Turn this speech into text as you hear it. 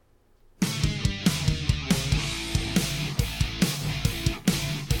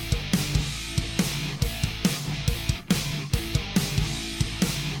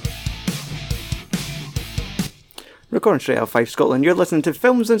Recording straight out of Fife, Scotland, you're listening to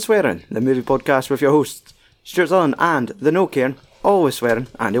Films and Swearing, the movie podcast with your hosts, Stuart Sutherland and the no caring, always swearing,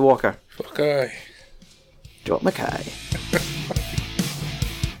 Andy Walker. Fuck aye. Drop Mackay.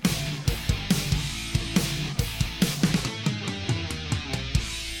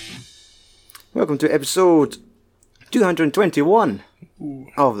 Welcome to episode 221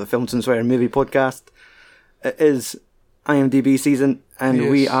 of the Films and Swearing movie podcast. It is IMDb season, and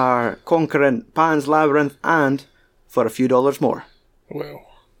we are conquering Pan's Labyrinth and for a few dollars more. Well,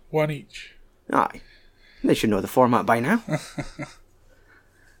 one each. Aye. They should know the format by now.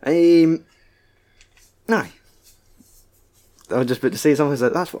 Aye. I was just about to say something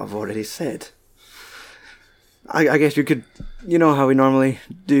like that's what I've already said. I guess you could, you know how we normally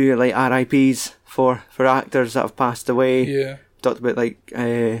do like RIPs for actors that have passed away. Yeah. Talked about like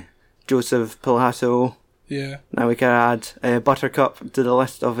Joseph Pilato. Yeah. Now we can add Buttercup to the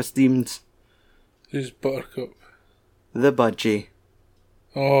list of esteemed. Who's Buttercup? The Budgie.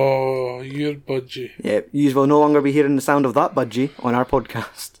 Oh, you're Budgie. Yep, you will no longer be hearing the sound of that Budgie on our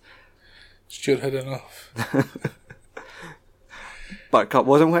podcast. Stuart had enough. Buttercup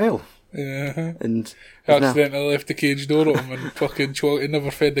wasn't well. Yeah. And accidentally left the cage door open and fucking Chwalty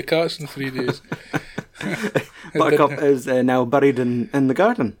never fed the cats in 3 days. Buttercup is now buried in the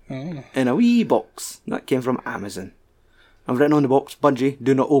garden. Oh. In a wee box that came from Amazon. I've written on the box, Budgie,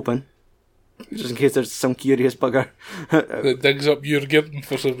 do not open. Just in case there's some curious bugger that digs up your garden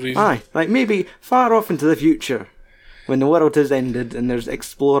for some reason. Aye, like maybe far off into the future, when the world has ended and there's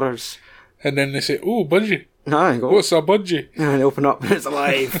explorers. And then they say, oh, Budgie. Aye, go. What's a Budgie? And they open up and it's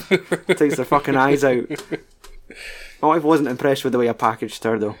alive. Takes their fucking eyes out. My wife wasn't impressed with the way I packaged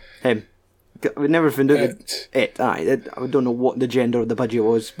her though. Him. We never found out it. Aye, I don't know what the gender of the Budgie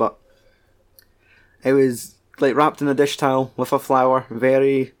was, but it was like wrapped in a dish towel with a flower.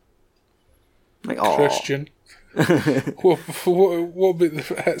 Very like Christian. what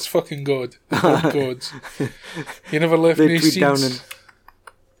about it's fucking God? The God gods. You never left they any tweet seeds. down and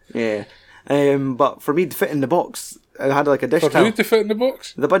yeah. But for me to fit in the box, I had like a dish For towel. who to fit in the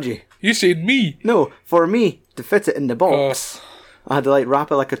box? The Budgie. You said me. No, for me to fit it in the box, I had to like wrap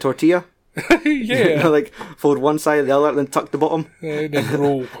it like a tortilla. Yeah. Like fold one side of the other, then tuck the bottom, And then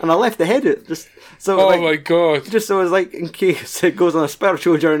roll. and I left the head out just so. Oh like, my God. Just so it's like in case it goes on a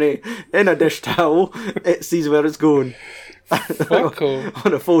spiritual journey in a dish towel, it sees where it's going. Fuck off. I want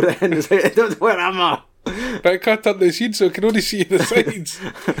to fold it in and say, where am I? But I can't turn the seed so I can only see the sides.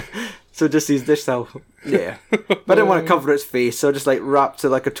 So just sees dish towel. Yeah. But I didn't want to cover its face, so I just like wrapped it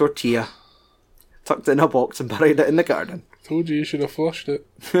like a tortilla, tucked it in a box and buried it in the garden. Told you should have flushed it.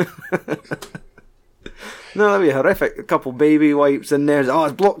 No, that'd be horrific. A couple baby wipes in there. Oh,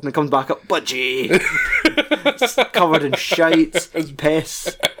 it's blocked, and it comes back up. Budgie! It's covered in shite,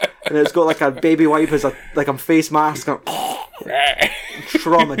 piss. And it's got like a baby wipe as a face mask.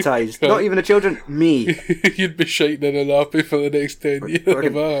 Traumatised. Not even the children, me. You'd be shiting in a nappy for the next 10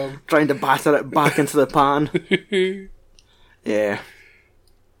 years, man. Trying to batter it back into the pan. Yeah.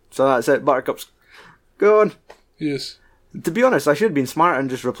 So that's it. Buttercup's gone. Yes. To be honest, I should have been smart and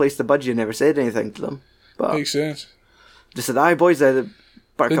just replaced the Budgie and never said anything to them. But Makes sense. just said, aye boys, the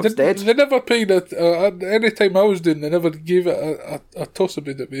Buttercup's dead. They never paid it. Any time I was doing, they never gave it a toss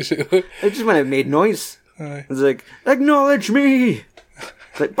about it, basically. It just when it made noise. Aye. It's like, acknowledge me!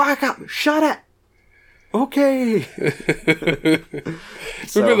 It's like, back up, shut it! Okay!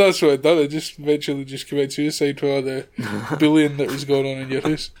 Maybe that's what it done. It just eventually just committed suicide for all the bullying that was going on in your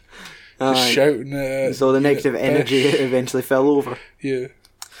house. Just shouting at So the negative energy eventually fell over. Yeah.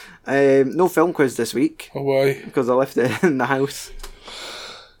 No film quiz this week, Oh, why? because I left it in the house.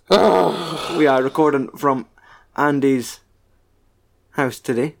 We are recording from Andy's house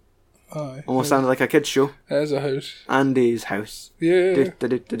today. Aye. Almost sounded like a kid's show. It is a house. Andy's house. Yeah.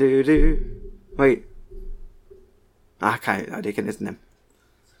 Do. Wait. I can't. I reckon it's him.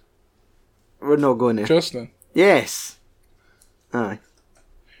 We're not going there. Justin. Yes. Aye.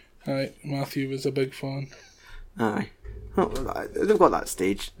 Aye. Matthew was a big fan. Aye. Oh, they've got that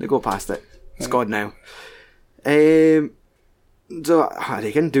stage. They go past it. It's gone now. So, I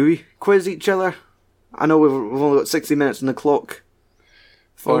reckon, do we quiz each other? I know we've only got 60 minutes on the clock.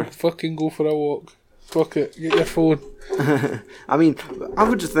 Oh, fucking go for a walk. Fuck it. Get your phone. I mean, I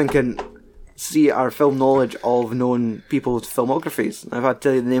was just thinking, see our film knowledge of known people's filmographies. If I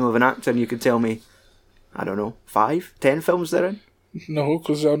tell you the name of an actor and you could tell me, I don't know, 5, 10 films they're in? No,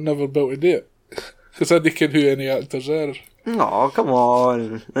 because I'll never be able to do it. Because I don't care who any actors are. Oh, come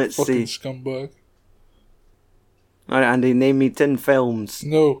on. Let's Fucking see. scumbag. Alright, Andy, name me 10 films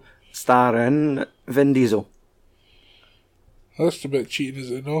No. starring Vin Diesel. That's a bit cheating, is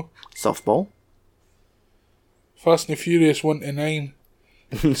it, no? Softball. Fast and the Furious 1 to 9.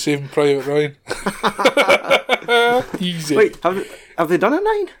 Saving Private Ryan. Easy. Wait, have they done a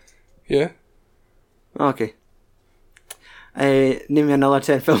 9? Yeah. Okay. Name me another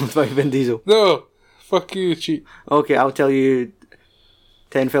 10 films by Vin Diesel. No. Fuck you, cheat. Okay, I'll tell you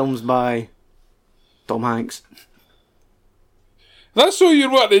 10 films by Tom Hanks. That's all you're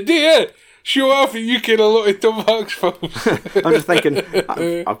wanting to do, eh? Show off that you can a lot of Tom Hanks films. I'm just thinking,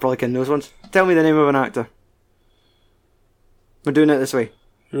 I probably can those ones. Tell me the name of an actor. We're doing it this way.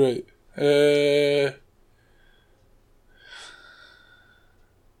 Right.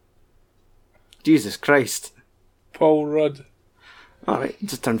 Jesus Christ. Paul Rudd. Alright,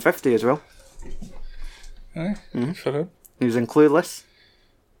 just turned 50 as well. Aye, for him. He was in Clueless,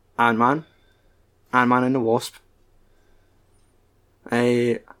 Ant-Man, Ant-Man and the Wasp.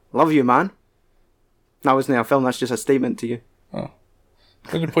 Love You Man. That wasn't a film, that's just a statement to you. Oh.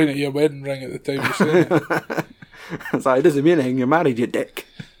 I didn't point at your wedding ring at the time you said it. It's like, it doesn't mean anything, you're married, you dick.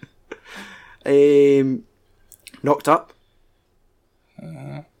 Knocked Up.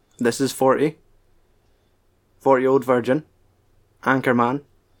 This is 40. 40-Year-Old Virgin. Anchorman.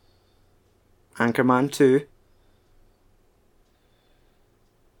 Anchorman 2.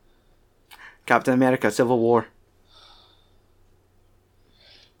 Captain America Civil War.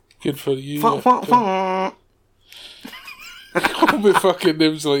 Good for you. All With fucking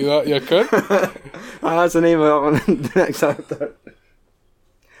names like that, you cunt. that's the name of the next actor.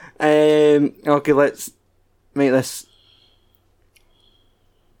 Okay, let's make this.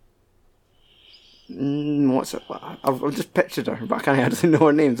 What's it? I've just pictured her, but I can't actually know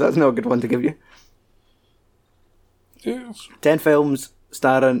her name, so that's not a good one to give you. Yes. 10 films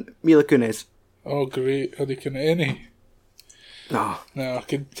starring Mila Kunis. Oh, great. Are they can any? No. No,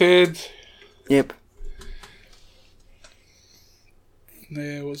 content. Yep.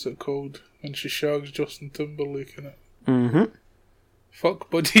 Nah, what's it called? When she shags Justin Timberlake in it. Mm-hmm. Fuck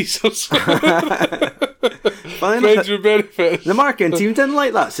buddies or something. Friends with benefits. The marketing team didn't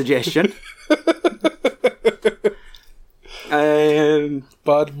like that suggestion.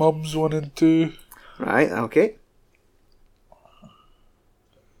 Bad Mums 1 and 2. Right, okay.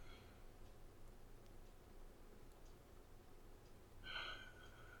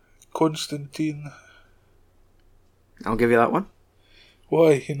 Constantine. I'll give you that one.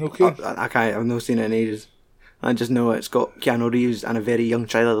 Why? You know, okay? I can't, I've not seen it in ages. I just know it's got Keanu Reeves and a very young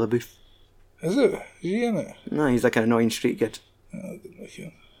Shia LaBeouf. Is it? Is he in it? No, he's like an annoying street kid. No, I didn't like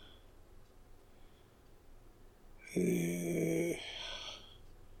him.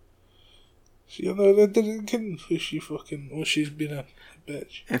 See, I know that didn't kill who she fucking. Oh, she's been a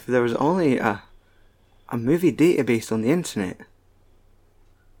bitch. If there was only a movie database on the internet.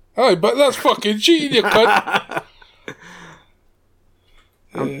 Aye, but that's fucking cheating, you cunt.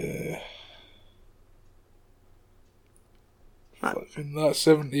 Fucking that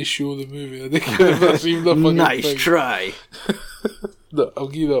 70s show, the movie. I think that's even the fucking nice thing. try. No, I'll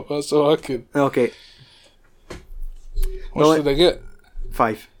give up. That's all I can. Okay. What did I get?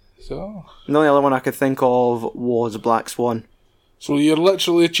 5. So. The only other one I could think of was Black Swan. So you're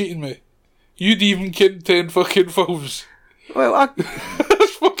literally cheating me. You'd even kid 10 fucking films. Well,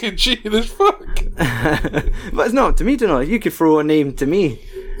 That's fucking cheating as fuck. but it's not up to me to know. You could throw a name to me,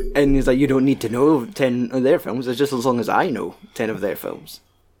 and it's like, you don't need to know 10 of their films. It's just as long as I know 10 of their films.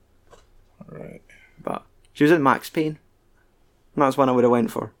 Right. But she was in Max Payne. And that's one I would have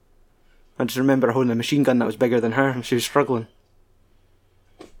went for. I just remember her holding a machine gun that was bigger than her, and she was struggling.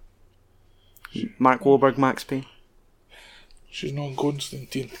 Mark Wahlberg, Max Payne. She's not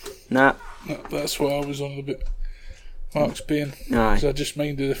Constantine. Nah. No, that's what I was on about. Max Payne. Aye. Because I just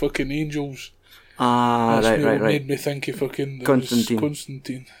minded the fucking angels. Ah, That's right. made me think of fucking Constantine.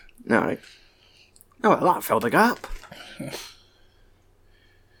 Constantine. Alright. Oh, well, that filled the gap.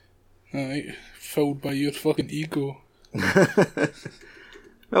 Aye. Filled by your fucking ego.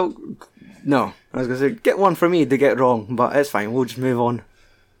 Well, no. I was going to say, get one for me to get wrong, but it's fine. We'll just move on.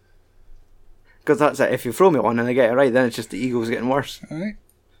 Because that's it. If you throw me one and I get it right, then it's just the ego's getting worse. Aye.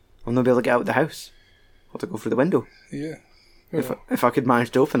 I'll not be able to get out of the house. I'll have to go through the window. Yeah. If I could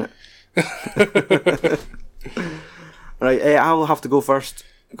manage to open it. Right, I'll have to go first.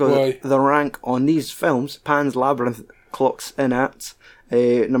 Because the rank on these films, Pan's Labyrinth clocks in at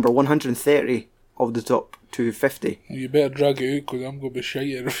number 130 of the top 250. You better drag it out because I'm going to be shite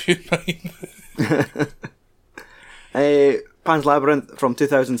if you mind. Pan's Labyrinth from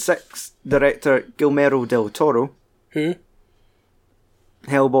 2006, director Guillermo del Toro. Who?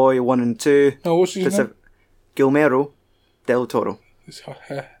 Hellboy 1 and 2. No, what's his name? Guillermo del Toro. It's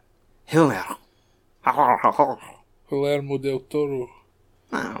Guillermo. Guillermo del Toro.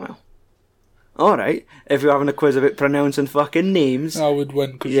 Ah, well. Alright, if you're having a quiz about pronouncing fucking names... I would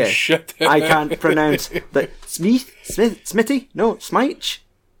win because Yeah. you're shit. I can't pronounce the Smithy? No, Smite?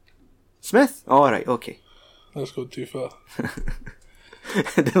 Smith? Alright, okay. That's gone too far.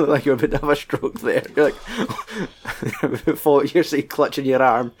 It didn't look like you were about to have a stroke there. You're like, you're say clutching your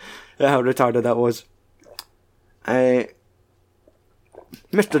arm. How retarded that was. Mr.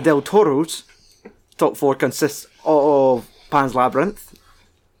 Del Toro's top 4 consists of Pan's Labyrinth,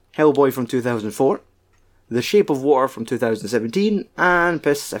 Hellboy from 2004, The Shape of Water from 2017, and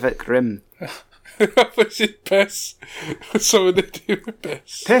Pacific Rim. Was it piss? Something to do with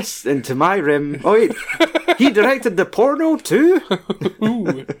piss. Piss into my rim. Oh wait, he directed the porno too?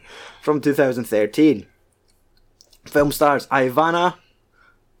 Ooh. From 2013. Film stars Ivana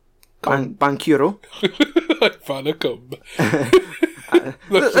Bankuro. Ivana come.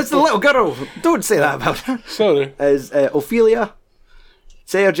 That's the little girl. Don't say that about her. Sorry. As Ophelia.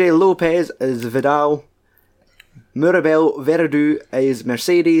 Sergio Lopez as Vidal. Mirabel Verdu as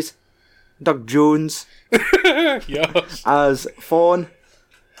Mercedes. Doug Jones Yes. as Fawn,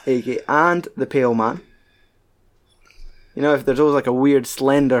 aka and the Pale Man. You know, if there's always like a weird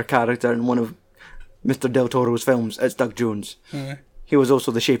slender character in one of Mr. Del Toro's films, it's Doug Jones. Aye. He was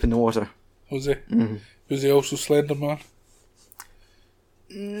also the Shape in the Water. Was he? Mm-hmm. Was he also Slender Man?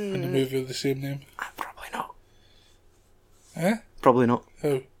 In the movie of the same name? Probably not. Eh? Probably not.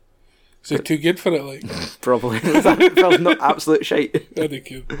 How? Is he too good for it, like? Probably. That film's not absolute shite.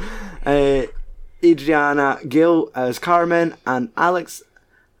 Ridiculous. Adriana Gill as Carmen and Alex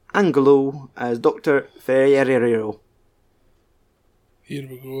Angelo as Dr. Ferrero. Here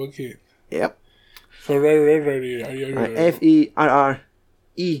we go again. Yep. Ferrero. Ferreiro.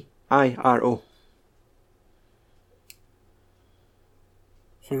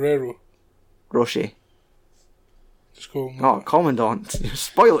 Ferrero. Rocher. Just go. Oh, Commandant. You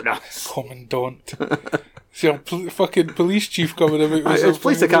spoiled us. Commandant. See, fucking police chief coming about with It's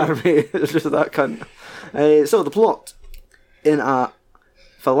Police Academy. It's just that cunt. So the plot. In a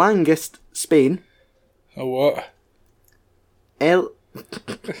Falangist Spain. A what? Falangist.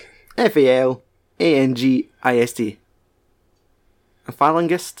 A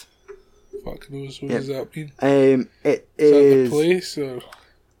Falangist? Fuck knows, what Yep. does that mean? It Is that is... the place, or?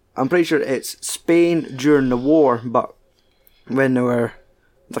 I'm pretty sure it's Spain during the war, but when there were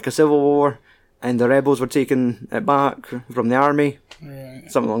like a civil war and the rebels were taking it back from the army, Right.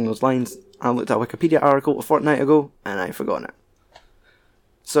 something along those lines. I looked at a Wikipedia article a fortnight ago and I've forgotten it.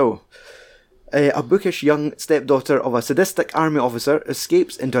 So, a bookish young stepdaughter of a sadistic army officer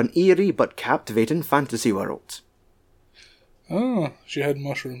escapes into an eerie but captivating fantasy world. Oh, she had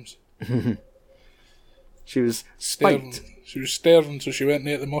mushrooms. She was Staring. spiked She was staring, so she went and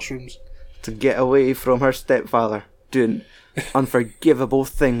ate the mushrooms. to get away from her stepfather, doing unforgivable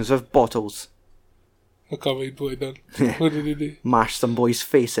things with bottles. I can't wait what he done. What did he do? Mash some boy's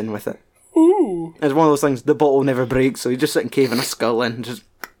face in with it. Ooh. It's one of those things, the bottle never breaks, so you just sit and caving a skull in. Just,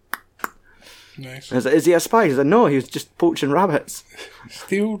 Nice. is, is he a spy? He's like, no, he was just poaching rabbits.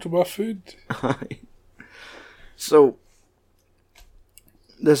 Steal to my food. So,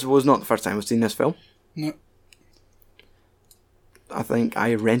 this was not the first time I've seen this film. No. I think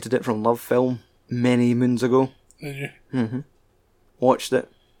I rented it from Love Film many moons ago. Did you? Watched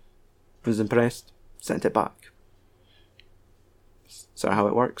it. Was impressed. Sent it back. Sort of how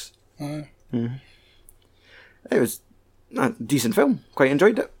it works. Aye. It was a decent film. Quite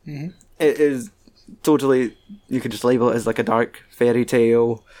enjoyed it. Mhm. It is totally, you could just label it as like a dark fairy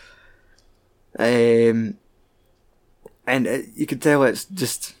tale. And you could tell it's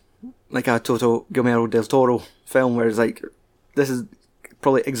just like a total Guillermo del Toro film where it's like, this is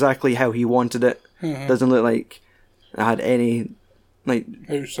probably exactly how he wanted it. Doesn't look like it had any, like,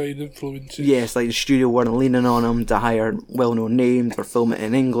 Outside influences. yes, like the studio weren't leaning on him to hire well-known names or film it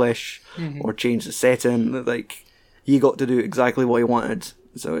in English or change the setting. Like, he got to do exactly what he wanted.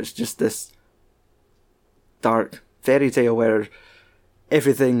 So it's just this dark fairy tale where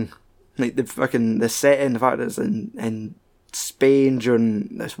everything, like the setting, the fact that it's in Spain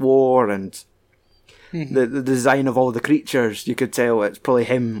during this war and the design of all the creatures, you could tell it's probably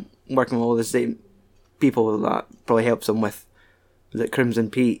him working with all the same people that probably helps him with the Crimson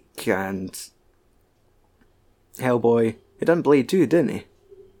Peak and Hellboy. He done Blade too, didn't he?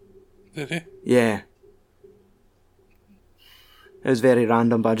 Did he? Yeah. It was very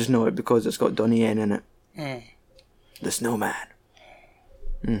random, but I just know it because it's got Donnie Yen in it. Oh. The Snowman.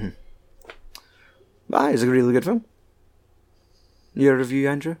 But it's a really good film. Your review,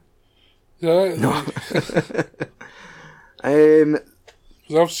 Andrew? Yeah, No.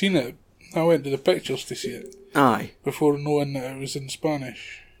 Because I've seen it. I went to the pictures to see it Aye. before knowing that it was in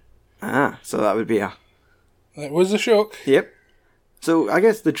Spanish. So that would be a... That was a shock. Yep. So I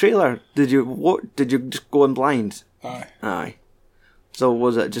guess the trailer, did you just go in blind? Aye. So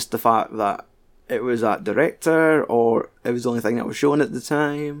was it just the fact that it was that director, or it was the only thing that was shown at the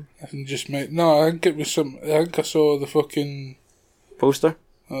time? I think I think it was I think I saw the fucking poster.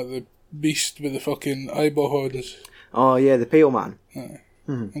 The beast with the fucking eyeball horns. Oh yeah, the Pale Man. Aye.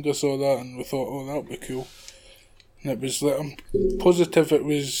 I think I saw that and we thought, oh, that would be cool. And it was like, I'm positive it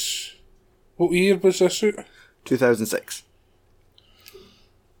was... What year was this out? 2006.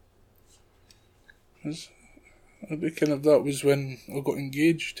 I'd be kind of, that was when I got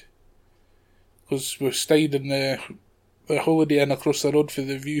engaged. Because we stayed in the Holiday Inn across the road for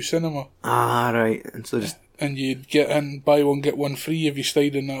the View Cinema. Ah, right. And so just... And you'd get in, buy one, get one free if you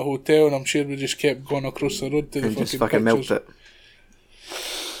stayed in that hotel, and I'm sure we just kept going across the road to the fucking fucking pictures. milked it.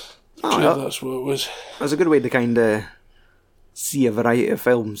 Oh, sure, that's what it was. That's a good way to kind of see a variety of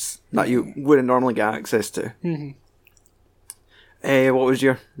films that you wouldn't normally get access to. Mm-hmm. What was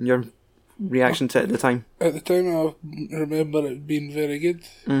your reaction to it at the time? At the time, I remember it being very good.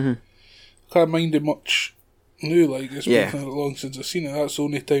 Mm-hmm. Can't mind it much new, like it's Yeah. been long since I've seen it. That's the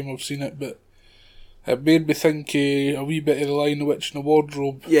only time I've seen it, but it made me think a wee bit of The Lion, the Witch and the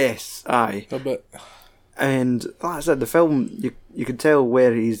Wardrobe. Yes, aye. A bit. And like I said, the film, you could tell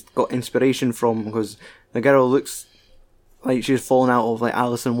where he's got inspiration from, because the girl looks like she's fallen out of like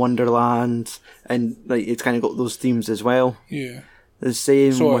Alice in Wonderland, and like it's kind of got those themes as well. Yeah. The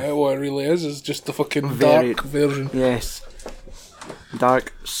same. So what it really is just the fucking Very- dark version. Yes.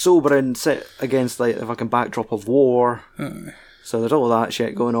 Dark, sobering, set against like the fucking backdrop of war. Aye. So there's all that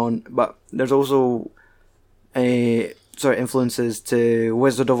shit going on, but there's also sort of influences to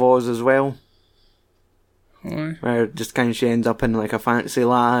Wizard of Oz as well, Aye. where just kind of she ends up in like a fantasy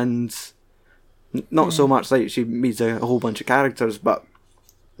land. Not so much like she meets a whole bunch of characters, but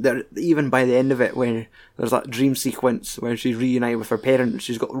there, even by the end of it, when there's that dream sequence where she's reunited with her parents,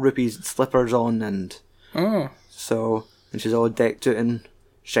 she's got Rupee's slippers on, and Oh. and she's all decked out in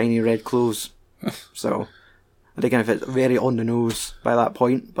shiny red clothes. So I think if it's very on the nose by that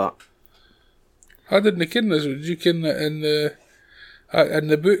point, but I didn't ken this. Did you ken that in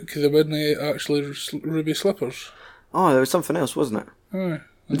the book they weren't actually ruby slippers? oh, there was something else, wasn't it? Aye.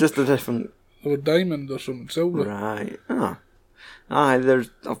 Just a different. They were diamond or something, silver. Right.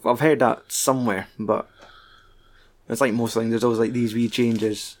 I've heard that somewhere, but it's like most things. There's always like these wee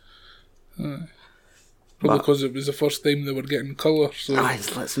changes. Aye. Probably because it was the first time they were getting colour, so...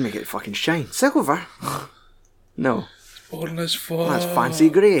 Let's make it fucking shine. Silver? No. Born as fuck. That's fancy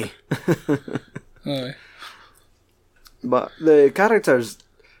grey. Aye. But the characters,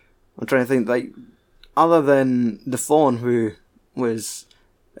 I'm trying to think, like, other than the Fawn, who was...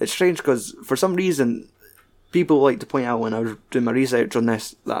 It's strange because, for some reason, people like to point out when I was doing my research on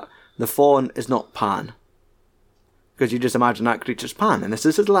this, that the Fawn is not Pan. Because you just imagine that creature's Pan, and this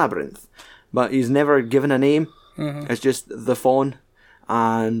is his labyrinth. But he's never given a name. Uh-huh. It's just the Fawn,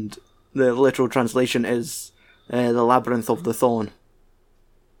 and the literal translation is the Labyrinth of the Thorn.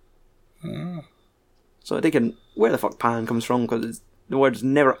 Ah. So I think where the fuck Pan comes from, because the word's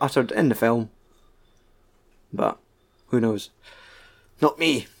never uttered in the film. But who knows? Not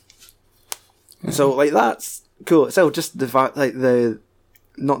me. So like that's cool. So just the fact, like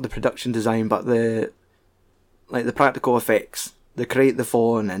not the production design, but the practical effects. They create the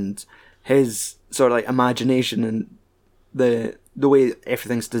Fawn and his sort of like imagination and the way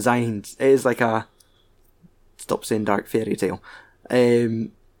everything's designed. It is like a, stop saying dark fairy tale.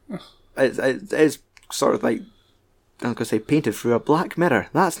 It's sort of like, I'm gonna say painted through a black mirror.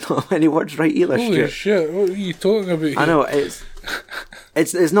 That's not any words right either. Holy Stuart. shit, what are you talking about here? I know,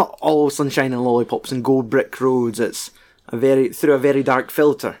 it's not all sunshine and lollipops and gold brick roads. It's through a very dark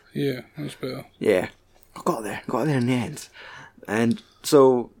filter. Yeah, that's better. Yeah, I got there in the end. And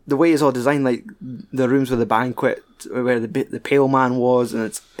so the way it's all designed, like the rooms with the banquet where the Pale Man was,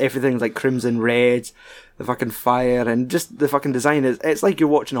 and everything's like crimson red, the fucking fire, and just the fucking design it's like you're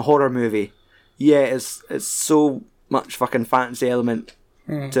watching a horror movie. Yeah, it's so much fucking fantasy element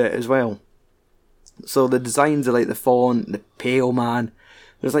to it as well. So the designs are like the Fawn, the Pale Man.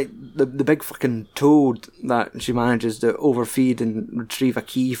 There's like the big fucking toad that she manages to overfeed and retrieve a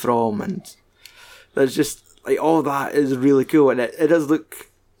key from, and there's just like all that is really cool, and it does look,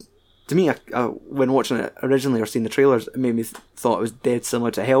 to me, when watching it originally or seeing the trailers, it made me thought it was dead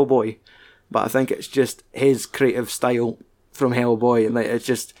similar to Hellboy, but I think it's just his creative style from Hellboy, and like it's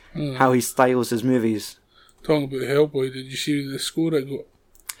just how he styles his movies. Talking about Hellboy, did you see the score it got?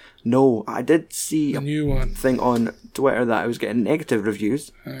 No, I did see The new one. thing on Twitter that I was getting negative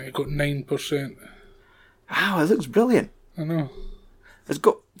reviews. It got 9%. Wow, it looks brilliant. I know. It's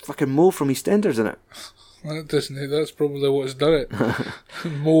got fucking Mo from EastEnders in it. That doesn't. That's probably what's done it.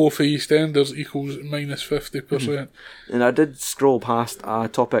 Mo for EastEnders equals minus 50%. And I did scroll past a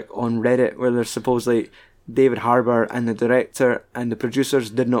topic on Reddit where there's supposedly David Harbour and the director and the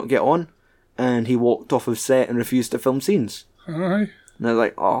producers did not get on, and he walked off of set and refused to film scenes. Aye. And they're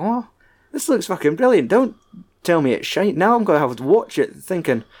like, oh, this looks fucking brilliant. Don't tell me it's shite. Now I'm going to have to watch it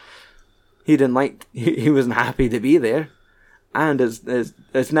thinking he didn't like, he wasn't happy to be there. And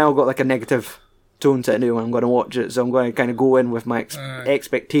it's now got like a negative tone to it now when I'm going to watch it. So I'm going to kind of go in with my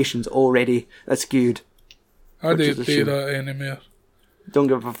expectations already skewed. I didn't do that anymore. Don't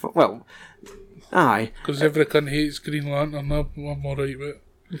give a fuck. Well, aye. Because every cunt hates Green Lantern. I'm alright with it.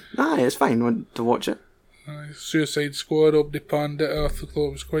 Aye, it's fine to watch it. Suicide Squad, up the panned it. I thought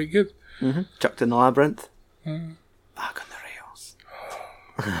it was quite good. Chucked in the Labyrinth. Back on the rails.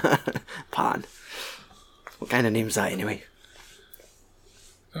 Pan. What kind of name's that anyway?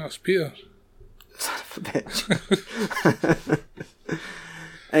 That's Peter. Son of a bitch.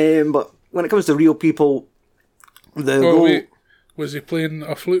 But when it comes to real people, wait. Was he playing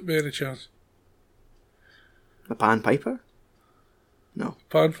a flute by any chance? The Pan Piper? No.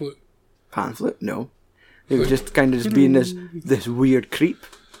 Pan flute? Pan flute? No. He was just kind of just being this weird creep.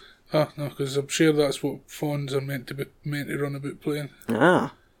 No, because I'm sure that's what fawns are meant to run about playing.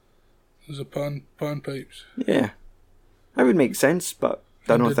 Ah. There's a pan pipes. Yeah. That would make sense, but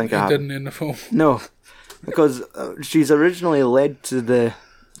I don't think it didn't in the film. No. Because she's originally led to the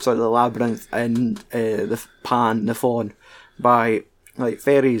labyrinth and the Pan, the fawn, by like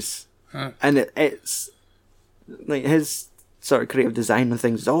fairies. And it's like his sort of creative design and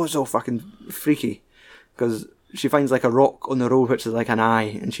things is always so fucking freaky. Because she finds like a rock on the road which is like an eye,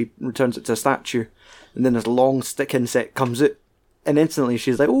 and she returns it to a statue, and then this long stick insect comes out, and instantly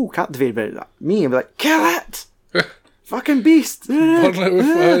she's like, oh, captivated by it. Me, and be like, kill it! Fucking beast! Burn it with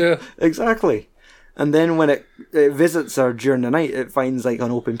fire. Exactly. And then when it visits her during the night, it finds like an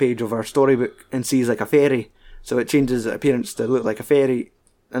open page of her storybook and sees like a fairy, so it changes its appearance to look like a fairy,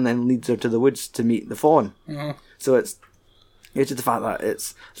 and then leads her to the woods to meet the fawn. So it's just the fact that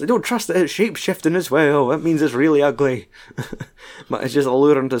it's so don't trust that it's shape-shifting as well. That means it's really ugly. But it's just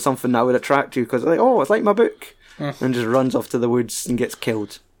alluring to something that would attract you, because like, oh, it's like my book. And just runs off to the woods and gets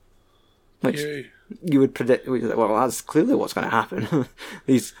killed. Which you would predict, well, that's clearly what's going to happen.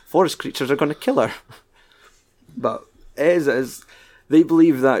 These forest creatures are going to kill her. But it is they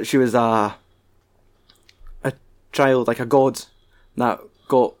believe that she was a child, like a god, that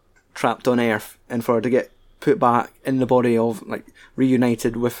got trapped on Earth, and for her to get put back in the body of, like,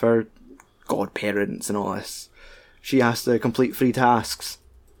 reunited with her godparents and all this, she has to complete 3 tasks.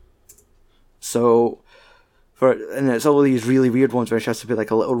 So, and it's all these really weird ones where she has to be like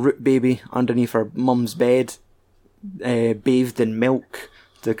a little root baby underneath her mum's bed, bathed in milk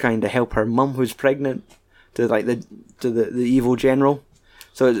to kind of help her mum who's pregnant, to like the evil general.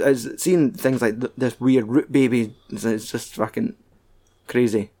 So it's seeing things like this weird root baby, it's just fucking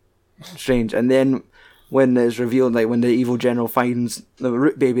crazy, strange. And then when it's revealed, like when the evil general finds the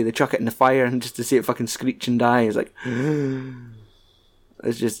root baby, they chuck it in the fire, and just to see it fucking screech and die, it's like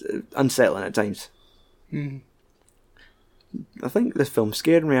it's just unsettling at times. I think this film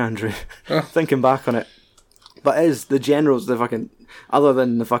scared me, Andrew. Thinking back on it, but it is the generals, the fucking, other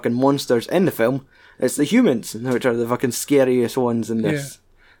than the fucking monsters in the film, it's the humans which are the fucking scariest ones in this.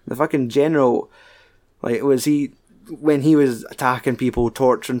 The fucking general, like, when he was attacking people,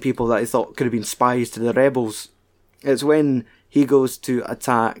 torturing people that he thought could have been spies to the rebels, it's when he goes to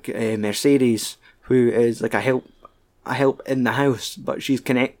attack Mercedes, who is like a help in the house, but she's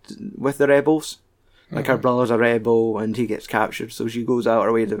connected with the rebels. Like, her brother's a rebel and he gets captured, so she goes out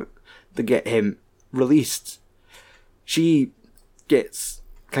her way to get him released. She gets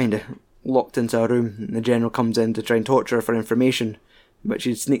kind of locked into a room, and the general comes in to try and torture her for information, but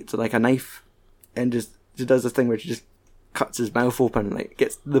she sneaks like a knife and she does this thing where she just cuts his mouth open, like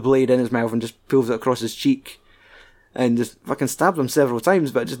gets the blade in his mouth and just pulls it across his cheek, and just fucking stabbed him several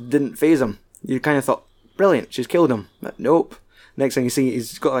times, but it just didn't faze him. You kind of thought, brilliant, she's killed him, but nope. Next thing you see,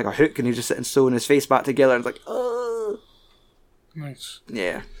 he's got like a hook and he's just sitting sewing his face back together, and it's like, oh. Nice.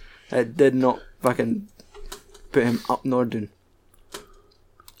 Yeah, it did not fucking put him up nor down.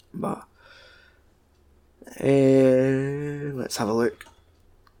 But let's have a look.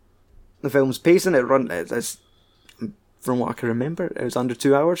 The film's pacing, it's from what I can remember, it was under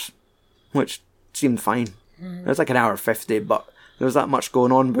 2 hours, which seemed fine. It was like an hour 50, but there was that much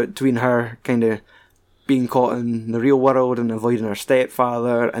going on between her kind of being caught in the real world and avoiding her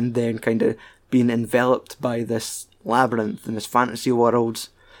stepfather, and then kind of being enveloped by this labyrinth and this fantasy world.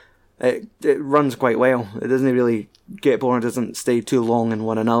 It runs quite well. It doesn't really get boring. It doesn't stay too long in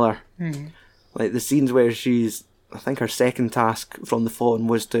one another. Like the scenes where I think her second task from the phone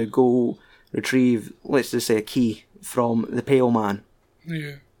was to go retrieve, let's just say, a key from the Pale Man.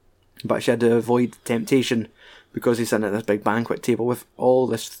 Yeah. But she had to avoid temptation because he's sitting at this big banquet table with all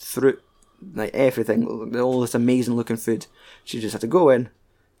this fruit, like everything, all this amazing looking food. She just had to go in,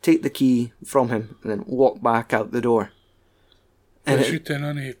 take the key from him, and then walk back out the door. And She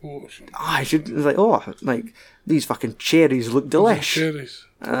was like, oh, like, these fucking cherries look delish. Cherries.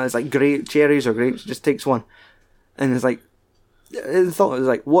 It's like cherries or grapes. Just takes one. And it's like, I thought it was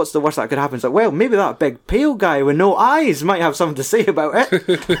like, what's the worst that could happen? It's like, well, maybe that big pale guy with no eyes might have something to say about it.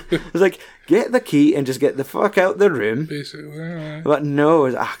 It's like, get the key and just get the fuck out the room. Basically, yeah. But no,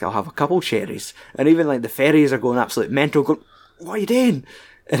 it's, I'll have a couple cherries. And even like the fairies are going absolute mental, going, what are you doing?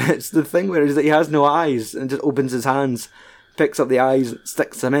 And it's the thing where he has no eyes and just opens his hands, picks up the eyes,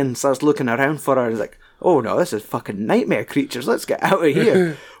 sticks them in, starts looking around for her. He's like, oh no, this is fucking nightmare creatures. Let's get out of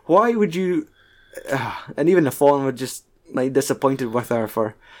here. Why would you... And even the fawn were just like disappointed with her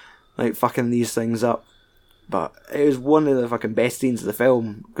for like fucking these things up. But it was one of the fucking best scenes of the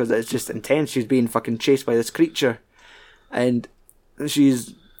film because it's just intense. She's being fucking chased by this creature and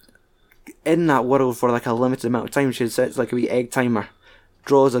she's in that world for like a limited amount of time. She sets like a wee egg timer,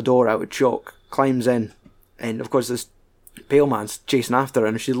 draws a door out of chalk, climbs in, and of course this Pale Man's chasing after her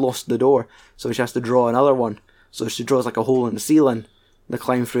and she's lost the door, so she has to draw another one. So she draws like a hole in the ceiling to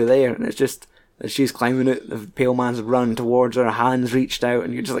climb through there, and it's just as she's climbing it, the Pale Man's running towards her, hands reached out,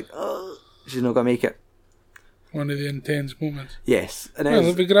 and you're just like, oh, she's not gonna make it. One of the intense moments. Yes. And well,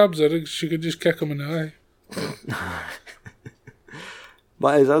 if he grabs her, she could just kick him in the eye.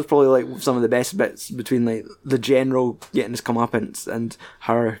 But that was probably like some of the best bits between like the general getting his comeuppance and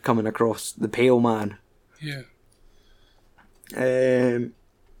her coming across the Pale Man. Yeah. There's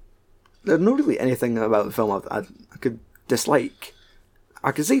not really anything about the film I could dislike.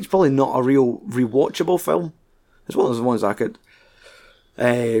 I could say it's probably not a real rewatchable film. It's one of those ones I could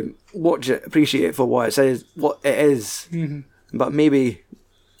watch it, appreciate it for what it says, what it is. Mm-hmm. But maybe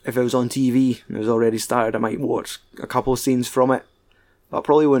if it was on TV and it was already started, I might watch a couple of scenes from it. But I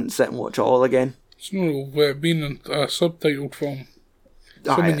probably wouldn't sit and watch it all again. It's not being a subtitled film.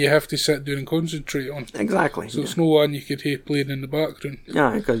 Something you have to sit down and concentrate on. Exactly. So it's no one you could hear playing in the background.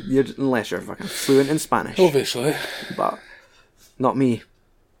 Yeah, because unless you're fucking fluent in Spanish. Obviously. But not me.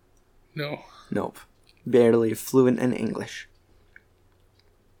 No. Nope. Barely fluent in English.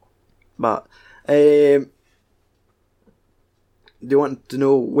 But, do you want to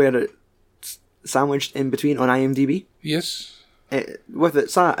know where it's sandwiched in between on IMDb? Yes. With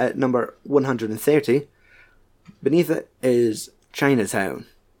it sat at number 130, beneath it is Chinatown.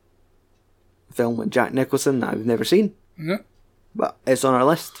 A film with Jack Nicholson that I've never seen. Yeah. But it's on our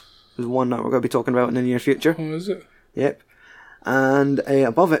list. It's one that we're going to be talking about in the near future. Oh, is it? Yep. And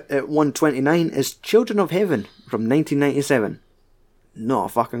above it, at 129, is Children of Heaven from 1997. Not a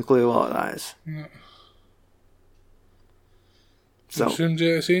fucking clue what that is. No. So,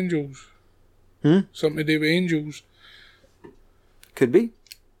 It's angels. Something to do with angels. Could be.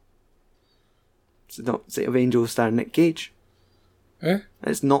 It's not City of Angels starring Nick Cage. Eh?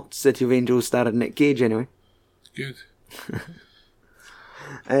 It's not City of Angels starring Nick Cage anyway. Good.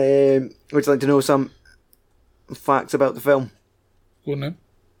 Would you like to know some facts about the film? Go on then.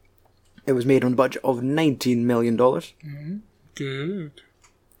 It was made on a budget of $19 million. Good.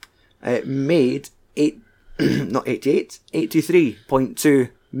 It made 83.2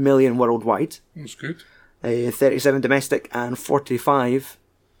 million worldwide. That's good. 37 domestic and 45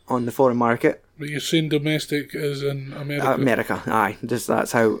 on the foreign market. But you're saying domestic as in America? America, aye. Just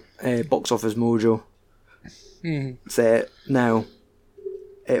that's how Box Office Mojo say it now.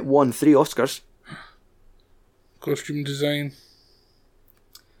 It won 3 Oscars. Costume design.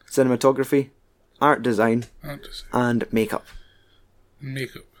 Cinematography, art design, and makeup.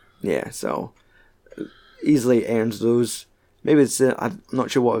 Makeup. Yeah, so easily earns those. Maybe it's I'm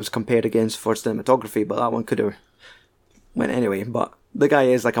not sure what it was compared against for cinematography, but that one could have went anyway. But the guy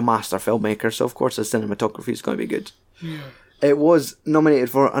is like a master filmmaker, so of course the cinematography is going to be good. Yeah. It was nominated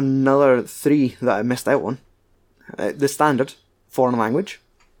for another 3 that I missed out on. The standard foreign language.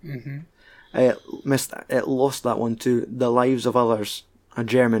 It lost that one to The Lives of Others, a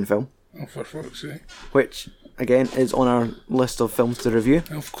German film. Oh, for fuck's sake. Which, again, is on our list of films to review.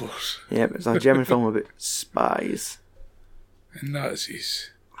 Of course. Yep, it's a German film about spies. And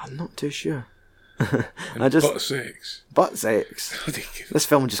Nazis. I'm not too sure. And butt sex. Butt sex. This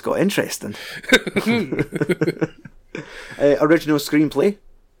film just got interesting. Original screenplay.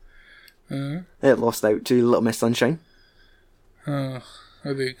 It lost out to Little Miss Sunshine.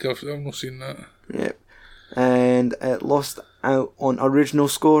 I think I've not seen that. Yep. And it lost out on original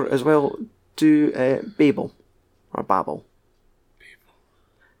score as well to Babel. Or Babel.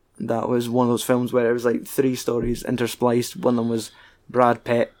 That was one of those films where it was like 3 stories interspliced. One of them was Brad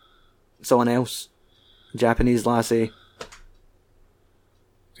Pitt, someone else, Japanese lassie.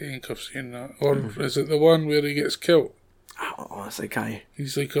 I think I've seen that. Or is it the one where he gets killed? Honestly, can't you?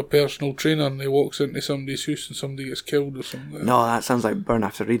 He's like a personal trainer and he walks into somebody's house and somebody gets killed or something. No, that sounds like Burn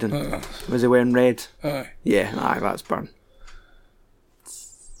After Reading. Was he wearing red? Aye. Yeah, that's Burn.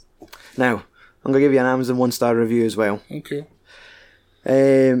 Now, I'm going to give you an Amazon 1-star review as well. Okay.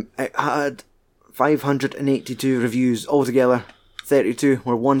 It had 582 reviews altogether. 32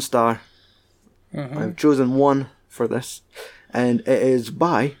 were 1 star. I've chosen 1 for this. And it is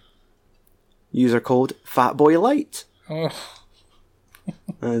by user code Fatboy Light. Oh.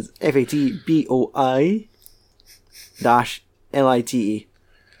 That's FATBOI -LITE.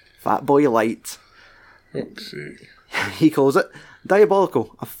 Fatboy Light. Fuck's sake. He calls it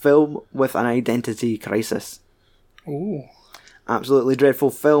Diabolical, a film with an identity crisis. Oh. Absolutely dreadful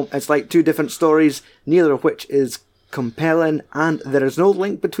film. It's like 2 different stories, neither of which is compelling, and there is no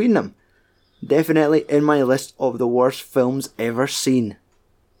link between them. Definitely in my list of the worst films ever seen.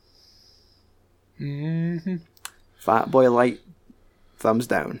 Fatboy Light, thumbs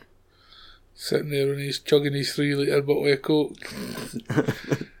down. Sitting there and he's chugging his 3-litre bottle of Coke.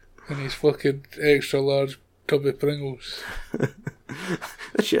 And his fucking extra large tub of Pringles.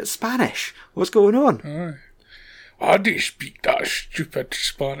 This shit's Spanish. What's going on? Aye. I do speak that stupid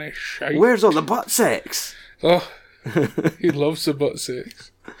Spanish. Where's all the butt sex? Oh, he loves the butt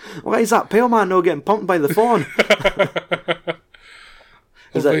sex. Why is that pale man not getting pumped by the phone?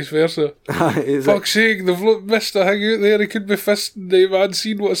 Or vice versa. Fuck's sake, they've missed a hang out there. He could be fisting the man,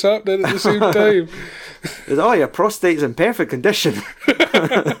 seeing what's happening at the same time. Your prostate's in perfect condition.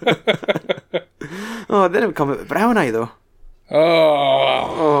 Oh, then it would come out with brown eye though.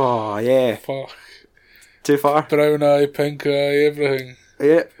 Oh, yeah. Fuck. Too far? Brown eye, pink eye, everything.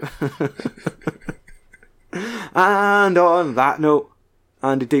 Yep. And on that note,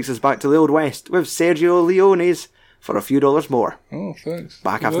 Andy takes us back to the Old West with Sergio Leone's for a few dollars more. Oh, thanks.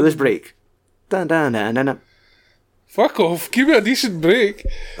 Back after this break. Dun, dun, dun, dun, dun. Fuck off, give me a decent break.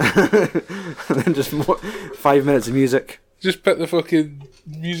 And then just 5 minutes of music. Just pick the fucking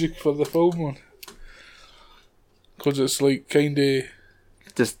music for the film on. Because it's like kinda...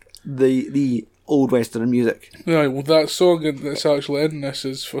 Just the old western music. Right, well that song that's actually in this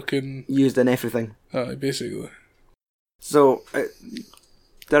is fucking... used in everything. Basically. So,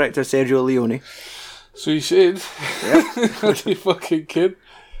 director Sergio Leone. So you said... Yep. Are you fucking kid?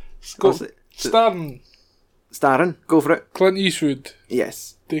 Starring, go for it. Clint Eastwood.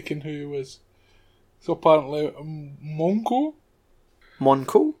 Yes. Taking who he was. So apparently, Monco?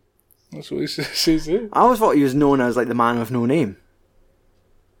 Monco? That's what he says there. I always thought he was known as like the man with no name.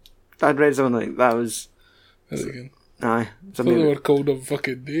 I'd read something like that was... Again. Aye. I thought they were called him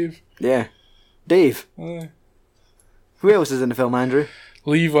fucking Dave. Yeah. Dave. Aye. Who else is in the film, Andrew?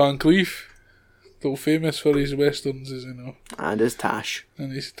 Lee Van Cleef. Still famous for his westerns, as you know. And his tash.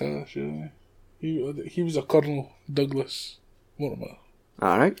 And his tash, yeah. He was a Colonel Douglas Mortimer.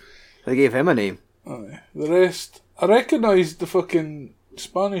 Alright. They gave him a name. Aye. The rest... I recognised the fucking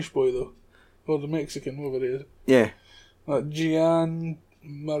Spanish boy, though. Or the Mexican, whatever it is. Yeah. Like Gian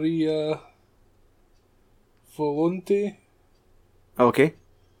Maria Volonte. Okay.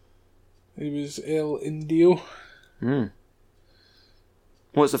 He was El Indio.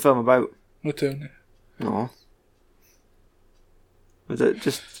 What's the film about? No telling you. No. Was it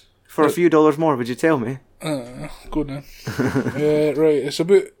just for a few dollars more? Would you tell me? Go on then. Right, it's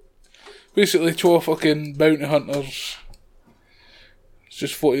about basically 12 fucking bounty hunters. It's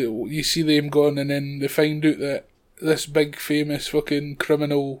just what you see them going, and then they find out that this big famous fucking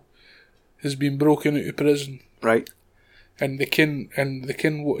criminal has been broken out of prison. Right. And they ken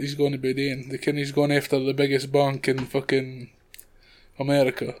what he's going to be doing. They ken he's going after the biggest bank in fucking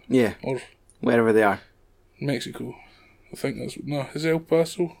America. Yeah. Or wherever they are. Mexico. I think that's... No, is it El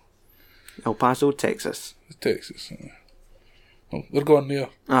Paso? El Paso, Texas. Texas. Well, they're going there.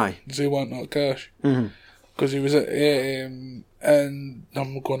 Aye. They want that cash. Mm-hmm. He was at... and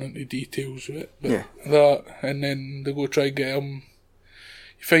I'm not going into details of it. But yeah. That, and then they go try and get him...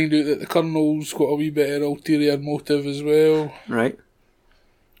 You find out that the Colonel's got a wee bit of ulterior motive as well. Right.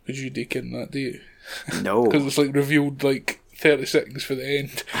 Would you dig in that, do you? No. Because it's like revealed like 30 seconds for the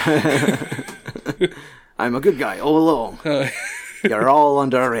end. I'm a good guy all along. Aye. You're all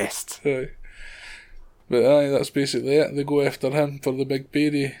under arrest. Aye. But aye, that's basically it. They go after him for the big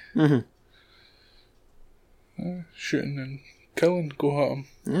payday. Mm-hmm. Shooting and killing go at him.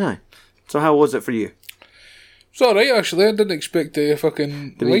 Yeah. So how was it for you? It's alright, actually. I didn't expect to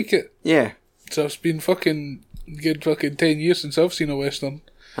fucking like it. Yeah. So it's been fucking good 10 years since I've seen a Western.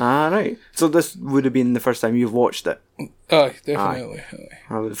 Ah, right. So this would have been the first time you've watched it? Aye, definitely. Aye.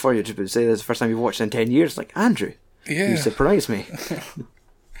 I would thought you would say this is the first time you've watched it in 10 years. Like, Andrew, Yeah. you surprised me.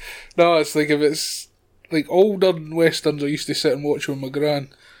 No, it's like if it's like older Westerns I used to sit and watch with my gran.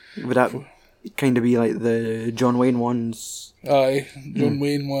 Would that kind of be like the John Wayne ones? Aye, John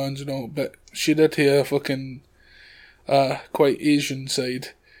Wayne ones and all, but she did have a fucking quite Asian side.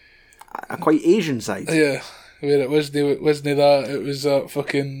 A quite Asian side? Yeah, where it wasn't that, it was that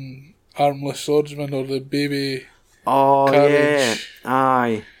fucking armless swordsman or the baby carriage. Yeah.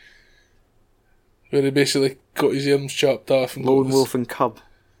 Aye. Where he basically got his arms chopped off and Lone Wolf and Cub.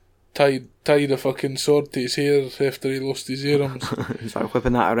 tied a fucking sword to his hair after he lost his arms. He's like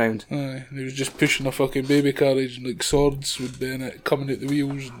whipping that around. Aye, and he was just pushing a fucking baby carriage and like swords would be in it coming out the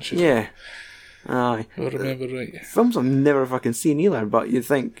wheels and shit. Yeah. Aye. If I remember right. Films I've never fucking seen either, but you'd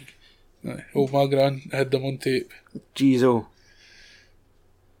think, Aye. Oh, my gran had them on tape. geez, oh.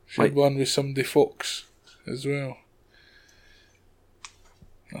 She had one with Somebody Fox as well.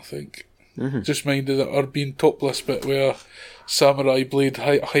 I think. Mm-hmm. Just minded that her being topless bit with a samurai blade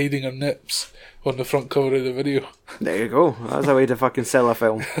hiding her nips on the front cover of the video. There you go. That's a way to fucking sell a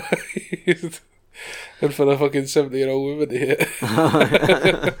film. And for a fucking 70-year-old woman to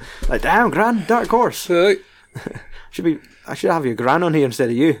hit. Like, damn, Gran, Dark Horse. Right. I should have your Gran on here instead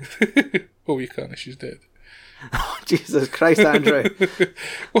of you. Oh, you can't, she's dead. Oh, Jesus Christ, Andrew.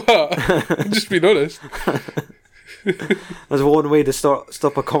 What? I'm just being honest. There's one way to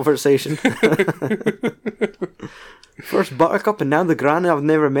stop a conversation. First Buttercup and now the Gran I've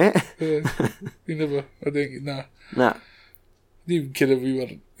never met. You never, I think, nah. Nah. I didn't even care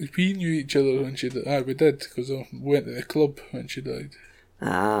if we knew each other when she died. Aye, we did, because I went to the club when she died.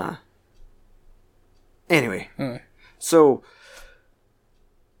 Ah. Anyway. Aye. So,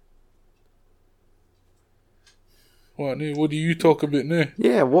 What now? What do you talk about now?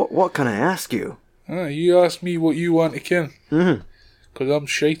 yeah, what can I ask you? You ask me what you want to ken. Mm-hmm. Because I'm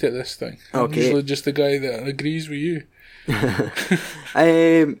shite at this thing. I'm Okay. usually just the guy that agrees with you.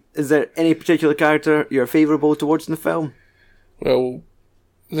 Is there any particular character you're favourable towards in the film? Well,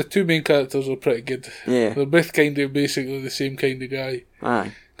 the two main characters are pretty good. Yeah. They're both kind of basically the same kind of guy.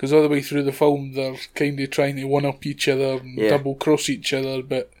 Aye. Because all the way through the film, they're kind of trying to one-up each other and Yeah. double-cross each other,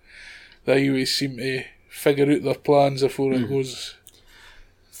 but they always seem to figure out their plans before it goes.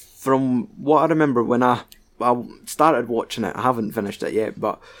 From what I remember when I started watching it, I haven't finished it yet,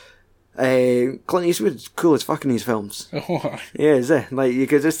 but Clint Eastwood's cool as fuck in these films. Oh, Yeah, is it? Like, you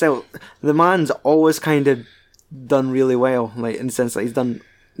could just tell the man's always kind of done really well, like, in the sense that he's done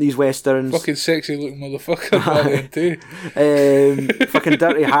these westerns. fucking sexy-looking motherfucker back then too. Fucking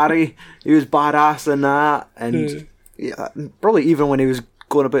Dirty Harry, he was badass in that, and yeah, probably even when he was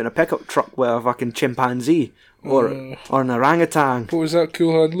going about in a pickup truck with a fucking chimpanzee or an orangutan. What was that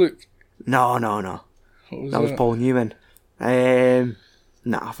Cool Hand Luke? No. What was That was Paul Newman.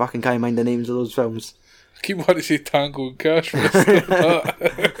 Nah, I fucking can't mind the names of those films. I keep wanting to say Tango and Cash.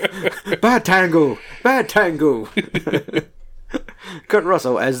 Bad Tango! Bad Tango! Kurt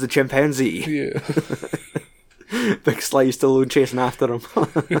Russell as the chimpanzee. Yeah. Big Sly Stallone chasing after him.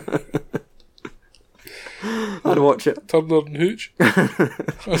 I'd watch it. Turner and Hooch.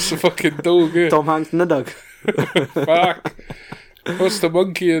 That's the fucking dog, eh? Tom Hanks in the Dug. Fuck. What's the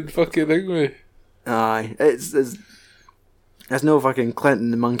monkey and fucking thing with? Aye, it's no fucking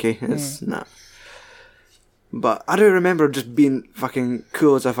Clinton the monkey. It's not. But I do remember just being fucking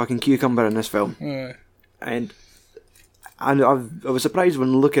cool as a fucking cucumber in this film, and I was surprised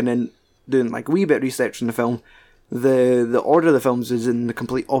when looking and doing like a wee bit of research in the film. The order of the films is in the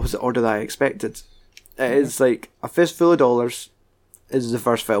complete opposite order that I expected. It's like A Fistful of Dollars is the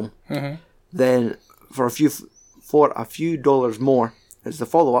first film. Then for a few dollars more is the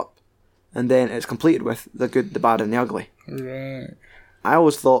follow up, and then it's completed with The Good, the Bad, and the Ugly. Right. I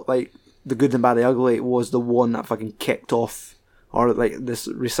always thought like The Good, the Bad, the Ugly was the one that fucking kicked off, or like this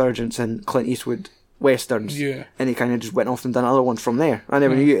resurgence in Clint Eastwood westerns. Yeah. And he kind of just went off and done other ones from there. I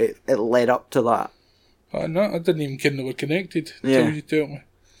never knew it led up to that. I didn't even care they were connected Yeah. until you told me.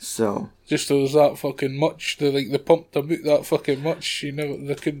 So Just there was that fucking much. They pumped them out that fucking much. You know,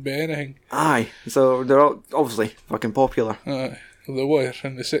 there couldn't be anything. aye, so they're all obviously fucking popular. They were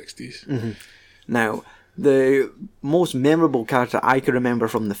in the 60s. Now, the most memorable character I can remember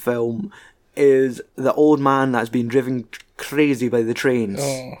from the film is the old man that's been driven crazy by the trains.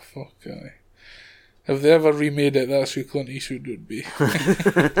 Oh, fuck, aye. If they ever remade it, that's who Clint Eastwood would be.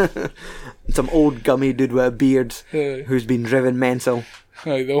 Some old gummy dude with a beard Aye. who's been driven mental.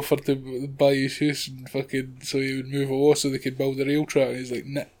 Aye, they offered to buy his house and fucking so he would move away so they could build a rail track. And he's like,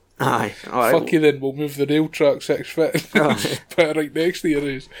 nah. Aye. Alright. Fuck you then, we'll move the rail track 6 feet and just put it right next to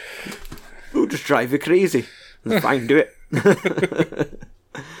your house. We'll just drive you crazy. Fine, do it.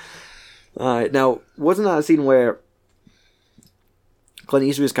 Alright, now, wasn't that a scene where Clint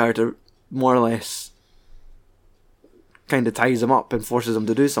Eastwood's character more or less kind of ties him up and forces him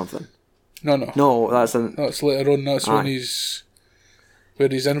to do something? No. No, that's later on. That's when Aye. where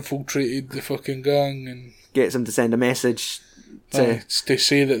he's infiltrated the fucking gang and gets him to send a message to... to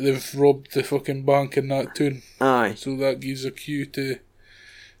say that they've robbed the fucking bank in that town. Aye. So that gives a cue to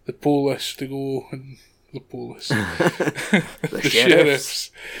the police to go and the police, The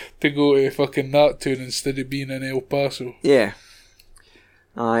sheriffs to go to fucking that town instead of being in El Paso. Yeah.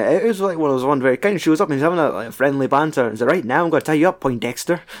 It was like one of those ones where he kind of shows up and he's having a friendly banter and says, right now I'm going to tie you up,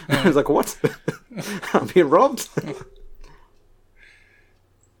 Poindexter. I was like, what? I'm being robbed?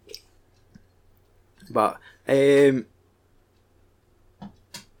 But, I'm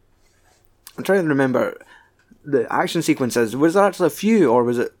trying to remember the action sequences. Was there actually a few, or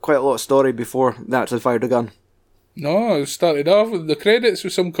was it quite a lot of story before they actually fired a gun? No, it started off with the credits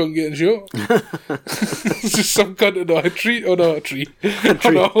with some cunt getting shot. It's just some cunt on a tree, on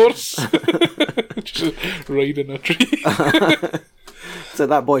a horse. Just riding a tree. So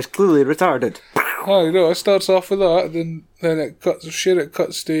that boy's clearly retarded. Oh, you know, it starts off with that, then it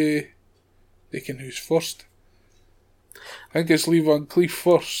cuts to thinking who's first. I think it's Lee Van Cleef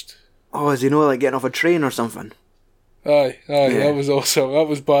first. Oh, is he like getting off a train or something? Aye, Yeah. that was awesome. That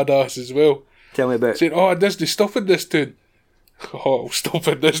was badass as well. Tell me about it. Saying, oh, Disney, stop in this tune. Oh, stop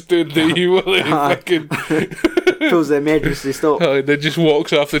in this tune, do you? Really? Fucking... Pulls the emergency stop. Aye, then just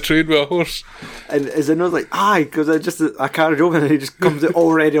walks off the train with a horse. And is it not like, aye, because it's just a carriage open and he just comes out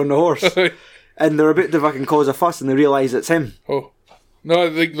already on the horse. Aye. And they're about to fucking cause a fuss and they realise it's him. Oh. No, I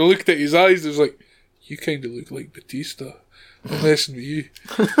think they looked at his eyes, it was like, you kind of look like Batista. I'm messing with you.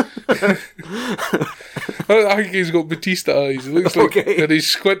 I think he's got Batista eyes. It looks like, Okay. and he's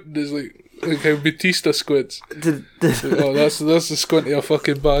squinting is like how Batista squints. Oh, that's the squint of a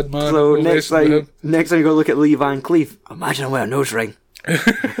fucking bad man. So I'm next messing with time you go look at Lee Van Cleef, imagine him with a nose ring. him.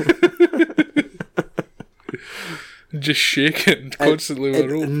 Just shaking constantly with a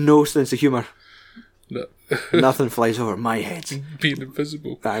rope. No sense of humour. No. Nothing flies over my head. Being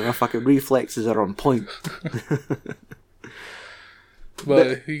invisible. My fucking reflexes are on point.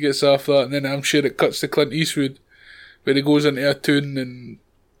 But he gets off that, and then I'm sure it cuts to Clint Eastwood, where he goes into a town and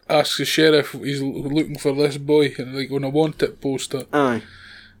asks the sheriff he's looking for this boy, and like on a wanted poster. Aye.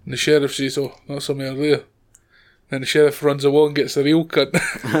 And the sheriff says, "Oh, that's a man there." And the sheriff runs away and gets the real cunt.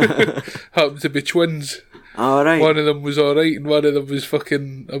 Happened to be twins. Alright. One of them was alright, and one of them was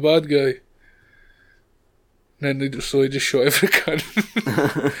fucking a bad guy. And then he just shot every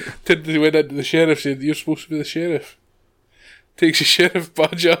cunt. Then he went into the sheriff, said, "You're supposed to be the sheriff." Takes the sheriff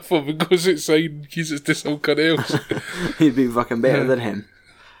badge off him and goes outside and gives it to some cunt else. He'd be fucking better than him.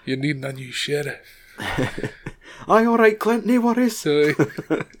 You need a new sheriff. Aye, alright, Clint, no worries. So,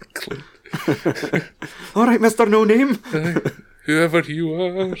 Alright, Mr. No Name. whoever you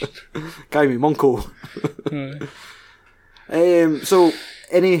are. Guy me Monko. Aye. So,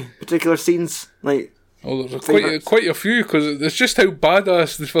 any particular scenes? Like, Oh, there's favourites? quite a few, because it's just how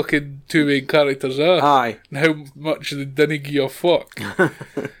badass the fucking two main characters are. aye. And how much they didn't give a fuck.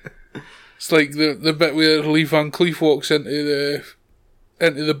 It's like the bit where Lee Van Cleef walks into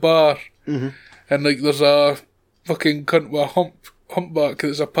the bar, and like there's a fucking cunt with a humpback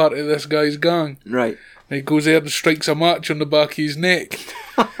that's a part of this guy's gang. Right. And he goes there and strikes a match on the back of his neck.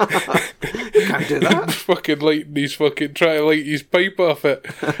 Can't do that. Fucking lighting his fucking, trying to light his pipe off it.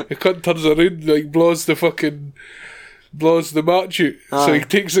 The cunt turns around, like blows the match out. So he Aye.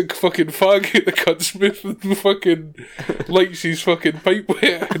 takes a fucking fag out the cunt's mouth and fucking lights his fucking pipe with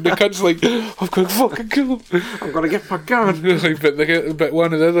it. And the cunt's like, I'm gonna fucking kill him. I'm gonna get my gun. but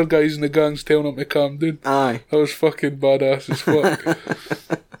one of the other guys in the gang's telling him to calm down. Aye. That was fucking badass as fuck.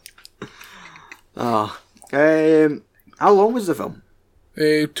 Oh. How long was the film?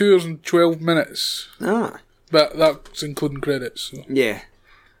 2 hours and 12 minutes. Ah. But that's including credits. So. Yeah.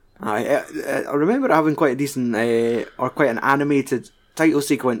 I remember having quite a decent, or quite an animated title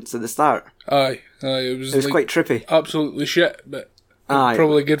sequence at the start. Aye. It was like quite trippy. absolutely shit, but Aye.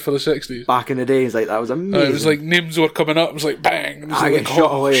 probably good for the 60s. Back in the days, like, that was amazing. It was like names were coming up, it was like bang, and it was Aye, like get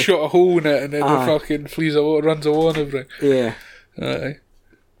shot away. shot a hole in it, and then Aye. it fucking flees away, runs away and everything. Yeah.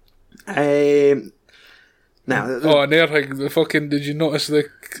 Aye. Now, Oh, and there, like, did you notice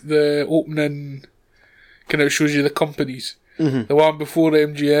the opening kind of shows you the companies. The one before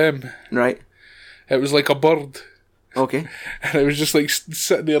MGM, Right. it was like a bird, Okay. and it was just like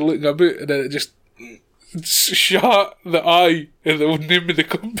sitting there looking about, and then it just shot the eye and the name of the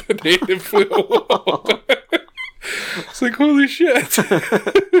company and flew away. It's like, holy shit.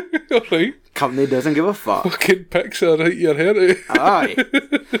 Alright. Company doesn't give a fuck. Fucking Pixar right your hair out. Aye.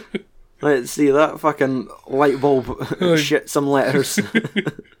 Let's see that fucking light bulb shit some letters.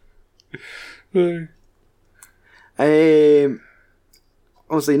 Aye.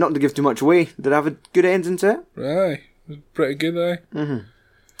 Obviously, not to give too much away, did it have a good ending to it? Aye. It was pretty good, aye.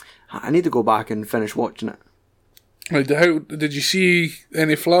 I need to go back and finish watching it. Right, how did you see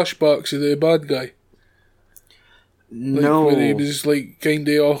any flashbacks of the bad guy? Like, No. where he was like kind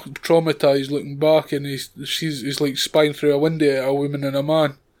of all traumatised looking back, and he's like spying through a window at a woman and a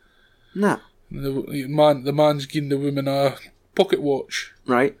man. Nah. And the man's giving the woman a pocket watch.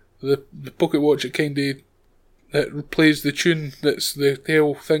 Right. The pocket watch that plays the tune that's the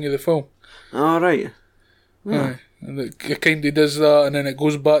whole thing of the film. Alright. Aye. And it kind of does that, and then it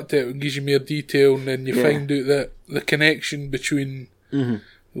goes back to it and gives you more detail, and then you find out that the connection between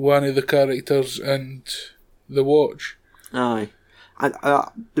one of the characters and the watch. Aye.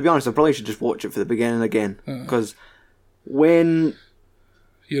 To be honest, I probably should just watch it for the beginning again. Because when...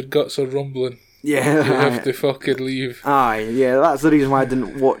 Your guts are rumbling. Yeah. You have to fucking leave. Aye, yeah, that's the reason why I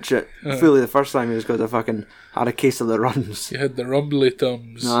didn't watch it fully the first time, is because I fucking had a case of the runs. You had the rumbly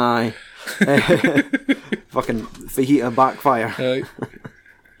tums. Aye. Fucking fajita backfire. Aye.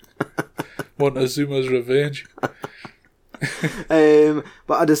 Montezuma's Revenge. But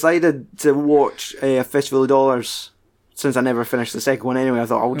I decided to watch A Fistful of Dollars, since I never finished the second one anyway. I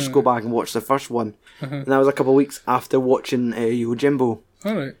thought I'll just go back and watch the first one. And that was a couple of weeks after watching Yojimbo.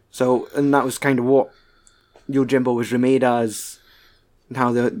 Alright. So, and that was kind of what Yojimbo was remade as, and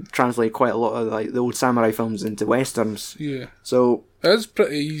how they translate quite a lot of like the old samurai films into westerns. Yeah. So That's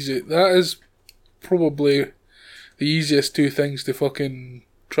pretty easy. That is probably the easiest two things to fucking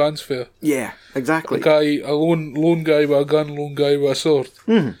transfer. yeah, exactly. A lone guy with a gun, lone guy with a sword.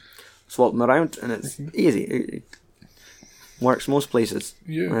 Swap them around, and it's easy. It works most places.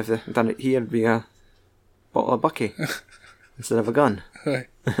 Yeah. If they done it here, it'd be a bottle of Bucky instead of a gun. Aye.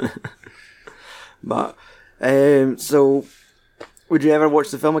 But so, would you ever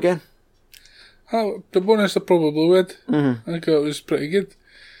watch the film again? To be honest, I probably would. I think it was pretty good.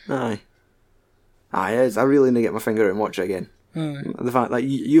 Aye. Aye, it is. I really need to get my finger out and watch it again. Aye. The fact that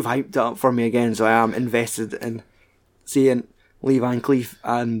you've hyped it up for me again, so I am invested in seeing Lee Van Cleef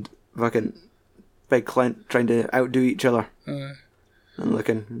and fucking Big Clint trying to outdo each other. Aye. And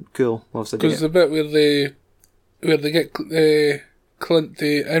looking cool. Because the bit where they get Clint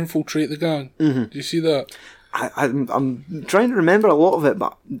to infiltrate the gang. Do you see that? I'm trying to remember a lot of it,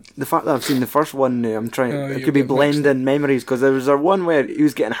 but the fact that I've seen the first one, I'm trying. It could be blending memories, because there was one where he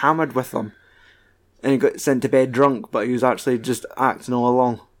was getting hammered with them, and he got sent to bed drunk, but he was actually just acting all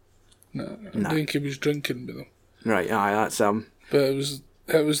along. No, I think he was drinking with them. Right, aye, that's But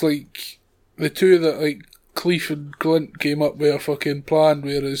it was like the two that like Cleef and Clint came up with a fucking plan,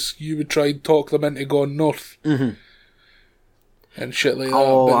 whereas you would try and talk them into going north. And shit like that.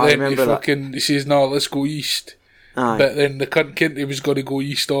 Oh, but I then he says, "No, let's go east." Aye. But then the cunt Kinty was going to go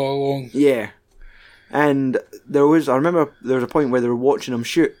east all along. Yeah. And I remember there was a point where they were watching him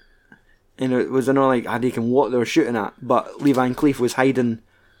shoot, and it was like I think what they were shooting at, but Lee Van Cleef was hiding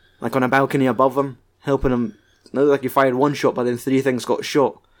like on a balcony above them, helping him. It looked like he fired one shot, but then three things got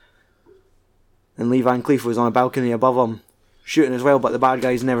shot. And Lee Van Cleef was on a balcony above him, shooting as well, but the bad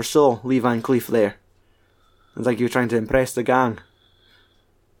guys never saw Lee Van Cleef there. It was like he was trying to impress the gang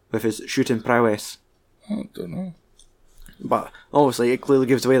with his shooting prowess. I don't know. But obviously it clearly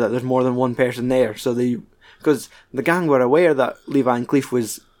gives away that there's more than one person there. So because the gang were aware that Lee Van Cleef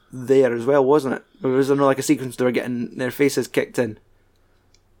was there as well, wasn't it? Or was there like a sequence they were getting their faces kicked in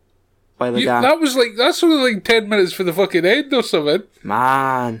by the gang? That's only like 10 minutes for the fucking end or something.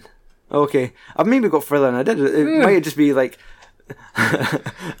 Man. Okay. I've maybe got further than I did. It might just be like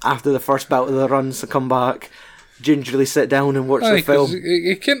after the first bout of the runs to come back, gingerly sit down and watch the film.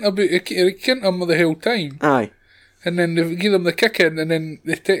 He can't them the whole time. Aye. And then they give them the kick in, and then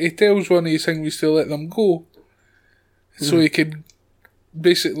he tells one of his things to let them go, so he can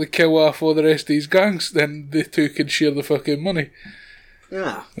basically kill off all the rest of his gangs. Then the two can share the fucking money.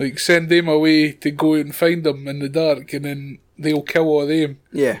 Yeah. Like send them away to go out and find them in the dark, and then they'll kill all of them.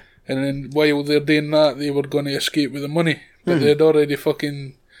 Yeah. And then while they're doing that, they were going to escape with the money, but they'd already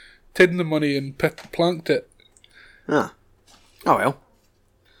fucking hidden the money and planked it. Ah. Oh well.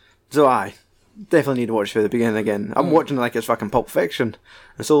 So I definitely need to watch it from the beginning again. I'm watching it like it's fucking Pulp Fiction.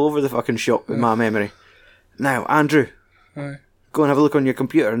 It's all over the fucking shop in my memory. Now, Andrew, Aye. go and have a look on your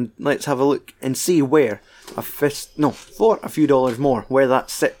computer and let's have a look and see where for a few dollars more, where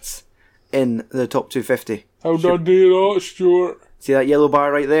that sits in the top 250. How do I do that, Stuart? See that yellow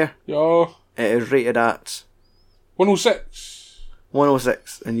bar right there? Yeah. It is rated at 106.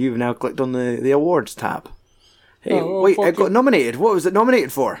 106, and you've now clicked on the awards tab. Hey, Oh, wait, fuck it got it. nominated. What was it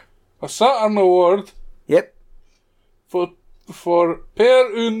nominated for? A Saturn Award Yep. for Per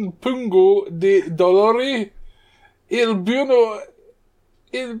un pungo de dollari, il buono,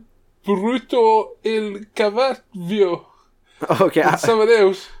 il brutto, il cavavio. Okay, And someone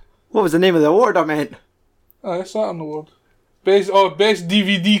else. what was the name of the award I meant? Aye, Saturn Award. Best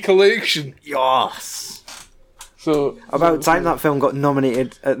DVD collection. Yes. So About time that film got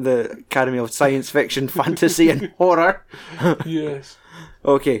nominated at the Academy of Science Fiction, Fantasy and Horror. Yes.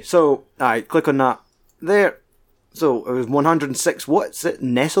 Okay, so, alright, click on that. There. So, it was 106. What's it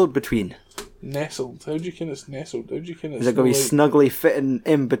nestled between? Nestled. How do you ken it's nestled? How do you ken it's Is it going to be snugly fitting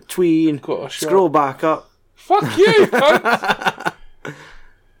in between? Got a shot. Scroll back up. Fuck you, cunt!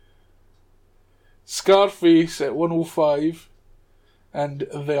 Scarface at 105 and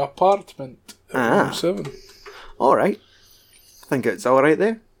The Apartment at 107. Alright. I think it's alright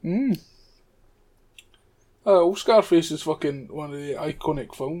there. Oh, Scarface is fucking one of the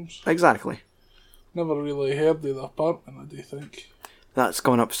iconic films. Exactly. Never really heard of The Apartment, I do think. That's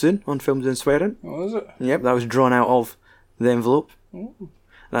coming up soon on Films and Swearing. Oh, is it? Yep, that was drawn out of the envelope. Oh.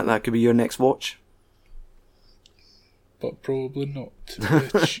 That could be your next watch. But probably not,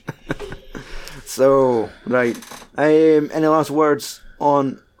 bitch. So, right. Any last words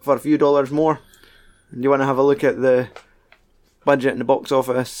on for a few dollars more? Do you want to have a look at the budget and the box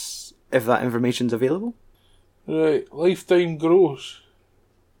office, if that information's available? Right, lifetime gross.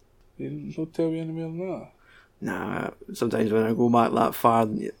 Didn't tell you any more than that. Nah, sometimes when I go back that far,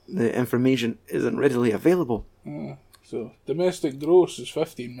 the information isn't readily available. So, domestic gross is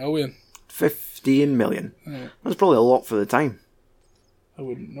 15 million. 15 million. Yeah. That's probably a lot for the time. I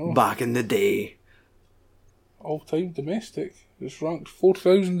wouldn't know. Back in the day. All-time domestic is ranked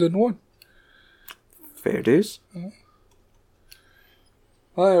 4001. Fair dues.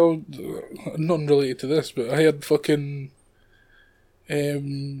 Nothing related to this, but I heard fucking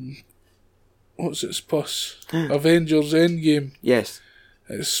what's its puss? Avengers Endgame. Yes.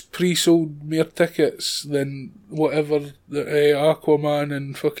 It's pre-sold more tickets than whatever the Aquaman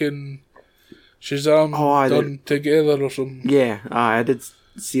and fucking Shazam done together or something. Yeah, I did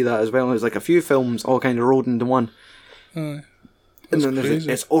see that as well. It was like a few films all kind of rolled into one. And then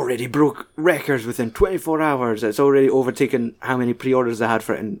it's already broke records within 24 hours. It's already overtaken how many pre-orders they had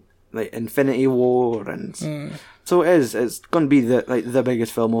for it in like Infinity War, and so it is. It's going to be the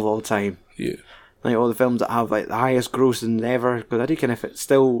biggest film of all time. Yeah, like all the films that have like the highest grossing ever. Because I reckon if it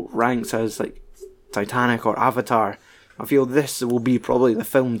still ranks as like Titanic or Avatar, I feel this will be probably the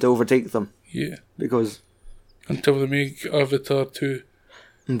film to overtake them. Yeah, because until they make Avatar 2,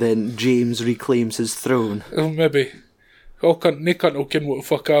 and then James reclaims his throne. Oh, maybe. They can't know what the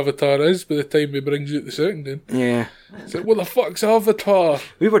fuck Avatar is by the time he brings out the second one. Yeah. It's like, what the fuck's Avatar?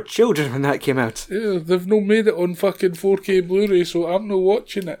 We were children when that came out. Yeah, they've no made it on fucking 4K Blu-ray, so I'm not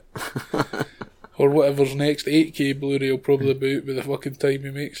watching it. Or whatever's next, 8K Blu-ray will probably be out by the fucking time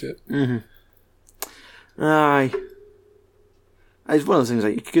he makes it. Aye. It's one of those things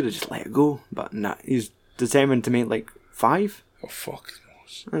like you could have just let it go, but nah, he's determined to make like 5. Oh, fuck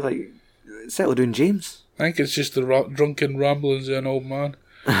knows. I was like, settle down, James. I think it's just the drunken ramblings of an old man.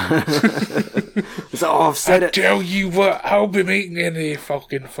 It's I've said it. Tell you what, I'll be making any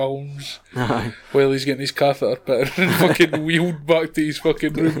fucking films. Aye. While he's getting his catheter put and fucking wheeled back to his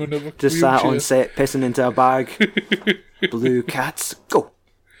fucking room in a Just wheelchair. sat on set, pissing into a bag. Blue cats, go.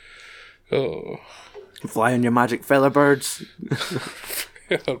 Oh. Fly on your magic feather birds.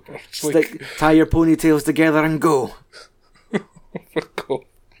 It's like, Tie your ponytails together and go. fuck off.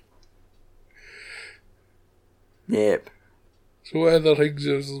 Yep. So what other things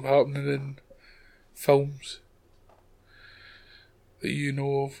is happening in films that you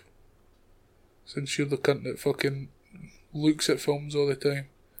know of? Since you're the cunt that fucking looks at films all the time.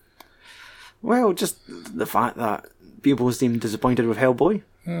 Well, just the fact that people seem disappointed with Hellboy,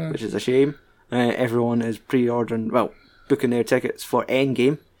 which is a shame. Everyone is booking their tickets for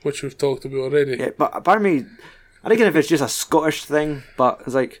Endgame. Which we've talked about already. Yeah, but apart me, I reckon if it's just a Scottish thing, but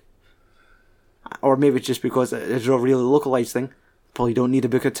it's like, or maybe it's just because it's a really localised thing, probably don't need to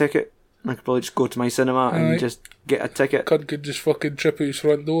book a ticket. I could probably just go to my cinema and just get a ticket. Cunt could just fucking trip out his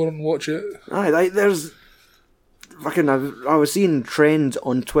front door and watch it. Aye, like there's fucking, I was seeing trends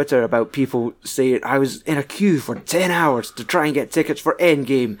on Twitter about people saying I was in a queue for 10 hours to try and get tickets for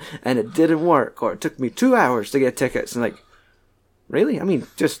Endgame, and it didn't work, or it took me 2 hours to get tickets, and like, really? I mean,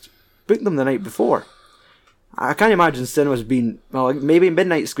 just book them the night before. I can't imagine cinemas being, well, like, maybe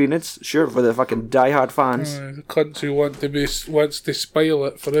midnight screenings, sure, for the fucking diehard fans. The cunts who wants to spoil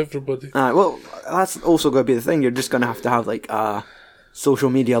it for everybody. Well, that's also going to be the thing. You're just going to have like a social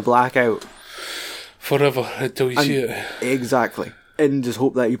media blackout. Forever until you see it. Exactly. And just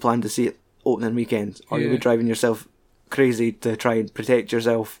hope that you plan to see it opening weekend, or you'll be driving yourself crazy to try and protect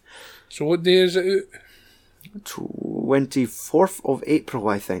yourself. So what day is it out? 24th of April,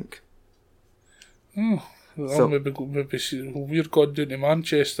 I think. Oh. I'll maybe we're going down to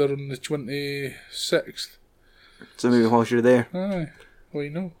Manchester on the 26th. So maybe whilst you're there. Aye, why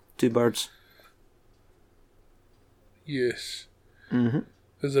not? Two birds. Yes. Mm-hmm.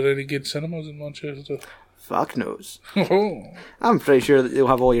 Is there any good cinemas in Manchester? Fuck knows. Oh. I'm pretty sure that you'll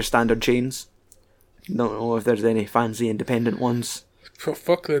have all your standard chains. Don't know if there's any fancy independent ones.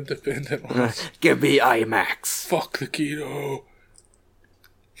 Fuck the independent ones. Give me IMAX. Fuck the Kino.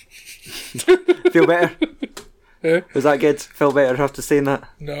 Feel better? Eh? Was that good? Feel better after saying that?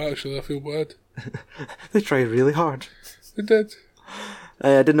 No, actually, I feel bad. They tried really hard. They did.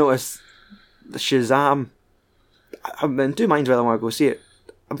 I did notice the Shazam. I'm in two minds whether I want to go see it.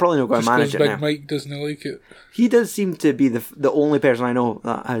 I'm probably not going to manage it Big now. Mike doesn't like it. He does seem to be the only person I know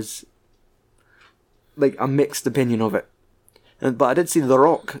that has like a mixed opinion of it. But I did see The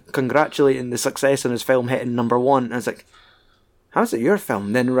Rock congratulating the success on his film hitting #1. And I was like, how's it your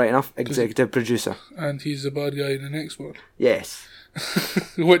film? Then right enough, executive producer. And he's the bad guy in the next one. Yes.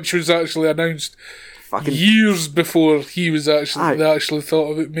 Which was actually announced Fucking years before he was Aye. they actually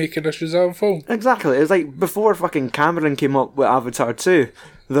thought of it making a Shazam film. Exactly. It was like before fucking Cameron came up with Avatar 2,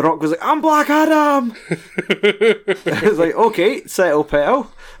 The Rock was like, I'm Black Adam! It was like, okay, settle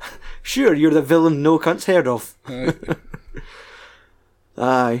pal. Sure, you're the villain no cunt's heard of. Aye.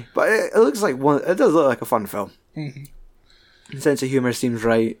 Aye. But it looks like it does look like a fun film. Mm-hmm. The sense of humour seems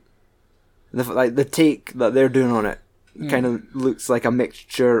right. The take that they're doing on it kind of looks like a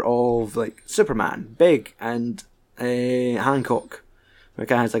mixture of like Superman, Big, and Hancock. It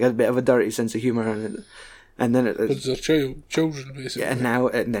kind of has like a bit of a dirty sense of humour in it. And then Because they're children, basically. yeah,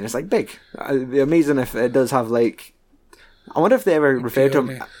 and then it's like Big. It'd be amazing if it does have like. I wonder if they ever refer to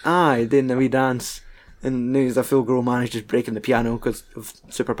him. Aye, doing the wee dance, and he's a full-grown man who's just breaking the piano because of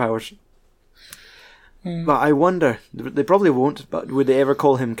superpowers. But I wonder, they probably won't, but would they ever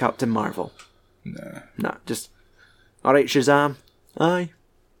call him Captain Marvel? Nah, just, alright Shazam, aye.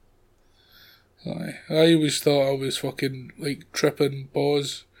 Aye. I always thought I was fucking like tripping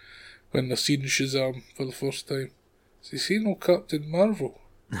balls when I seen Shazam for the first time. So you see no Captain Marvel?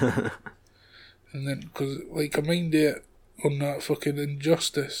 And then, because like I mind it on that fucking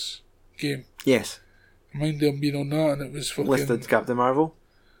Injustice game. Yes. I mind him being on that and it was fucking... Listed Captain Marvel?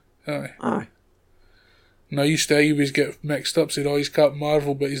 Aye. Aye. And I used to always get mixed up, saying, oh, he's Captain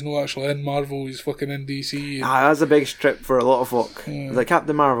Marvel, but he's not actually in Marvel, he's fucking in DC. And That's a big strip for a lot of folk. Yeah. It's like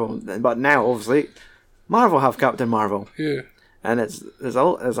Captain Marvel, but now, obviously, Marvel have Captain Marvel. yeah. And it's a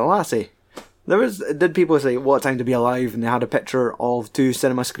lassie. Did people say, what time to be alive, and they had a picture of two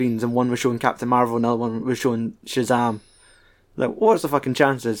cinema screens, and one was showing Captain Marvel, and the other one was showing Shazam. Like, what's the fucking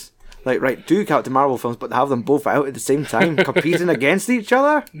chances? Like, right, two Captain Marvel films, but to have them both out at the same time, competing against each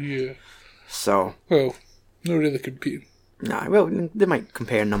other? Yeah. So, Well, not really competing. nah, well, they might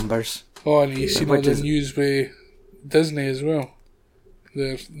compare numbers. Oh, and you've seen all Which the is- news with Disney as well.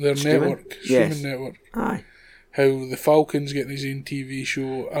 Their Streaming? network, streaming Yes. network. Aye. How the Falcon's getting his own TV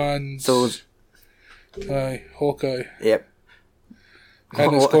show, and So, Hawkeye. yep.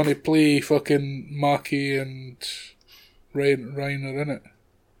 And it's going to play fucking Mackie and Ryan are in it.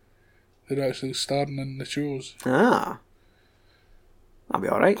 They're actually starring in the shows. Ah. That'll be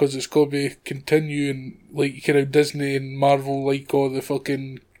alright. Because it's going to be continuing, like, you know, Disney and Marvel like all the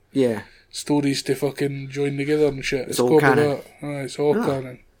fucking Yeah. stories to fucking join together and shit. It's all got to be canon. that. Aye, it's all Ah.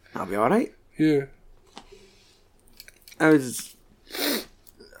 canon. That'll be alright. Yeah. I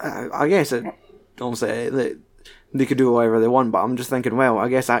guess it, obviously, they could do whatever they want, but I'm just thinking, well, I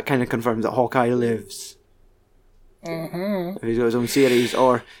guess that kind of confirms that Hawkeye lives. Uh-huh. If he's got his own series,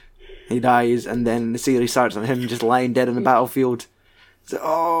 or he dies, and then the series starts on him just lying dead on the battlefield. So,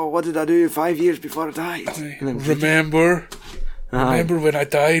 oh, what did I do 5 years before I died? Aye. And then, Remember Aye. when I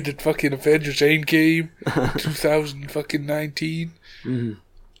died at fucking Avengers Endgame 2019?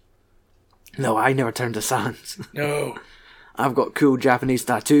 No, I never turned to Sans. No. I've got cool Japanese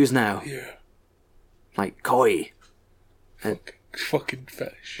tattoos now, Yeah. like koi. Fucking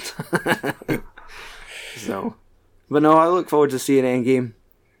fish. So, But no, I look forward to seeing Endgame.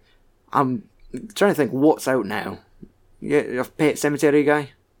 I'm trying to think what's out now. You're a Pet Cemetery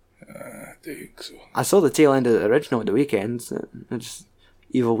guy? I think so. I saw the tail end of the original at the weekend. Just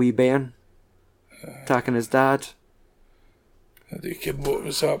evil wee bairn attacking his dad. I think what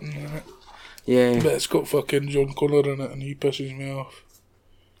was happening in it. Yeah. But it's got fucking John Connor in it and he pisses me off.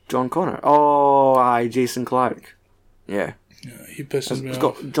 John Connor? Oh, aye, Jason Clarke. Yeah. Yeah, he pisses me It's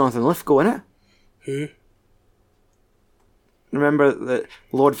off. got Jonathan Lithgow in it. Who? Remember the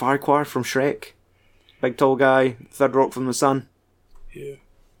Lord Farquhar from Shrek? Big tall guy, third rock from the sun. Yeah.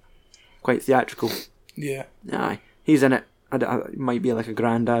 Quite theatrical. Yeah. Aye. He's in it. He might be like a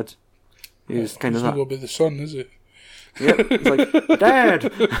granddad. He's kind of He's not that. going to be the son, is he? Yep. He's like,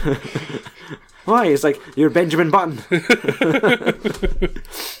 Dad! Why? It's like, you're Benjamin Button.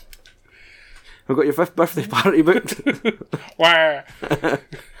 I've got your 5th birthday party booked. Wah!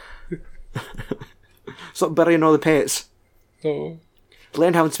 Stop burying all the pets. Oh.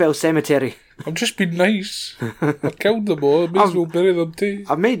 Learn how to spell cemetery. I'm just being nice. I killed them all. I may as well bury them too.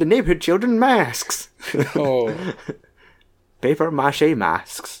 I've made the neighbourhood children masks. Oh. Paper mache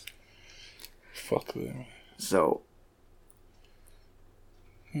masks. Fuck them. So,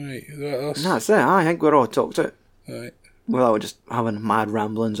 Right, is that us? that's it. I think we're all talked out. Right. Well, we're just having mad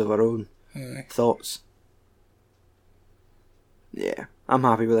ramblings of our own Aye. thoughts. Yeah, I'm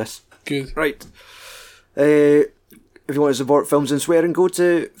happy with this. Good. Right. If you want to support Films and Swearing, go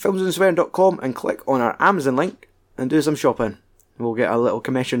to filmsandswearing.com and click on our Amazon link and do some shopping. We'll get a little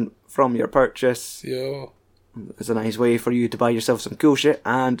commission from your purchase. Yeah. It's a nice way for you to buy yourself some cool shit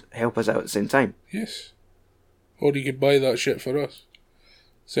and help us out at the same time. Yes. Or you could buy that shit for us.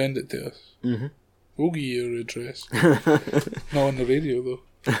 Send it to us. Mm-hmm. We'll give you your address. Not on the radio,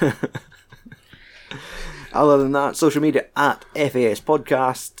 though. Other than that, social media at FAS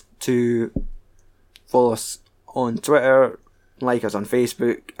Podcast, to follow us on Twitter, like us on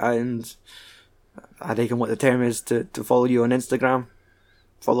Facebook, and I think what the term is to follow you on Instagram.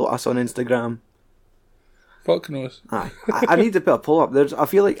 Follow us on Instagram. Fuck knows. Aye. I need to put a poll up. I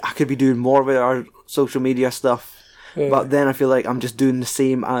feel like I could be doing more with our social media stuff, but then I feel like I'm just doing the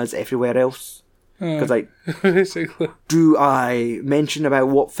same as everywhere else. Because, like, basically. do I mention about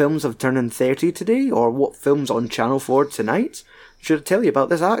what films have turned 30 today, or what films on Channel 4 tonight? Should I tell you about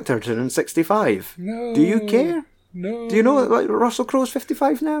this actor turning 65? No. Do you care? No. Do you know that, like, Russell Crowe's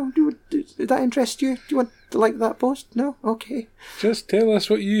 55 now? Does that interest you? Do you want to like that post? No? Okay. Just tell us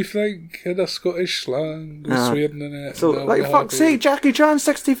what you think in a Scottish slang. We're swearing in it. So, like, fuck's sake, Jackie Chan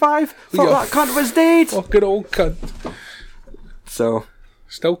 65? Thought Yeah. that cunt was dead? Fucking old cunt. So,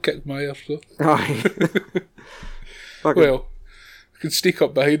 Still kick my ass, though. aye. Well, I could sneak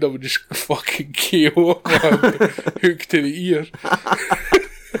up behind him and just fucking KO him. Hook to the ear.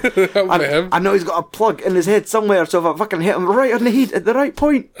 That'll be him. I know he's got a plug in his head somewhere, so if I fucking hit him right on the head at the right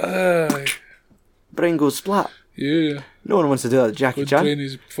point, Aye. brain goes splat. Yeah. No one wants to do that to Jackie Would Chan. drain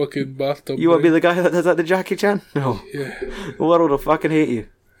his fucking bathtub. You want to be the guy that does that to Jackie Chan? No. Yeah. The world will fucking hate you.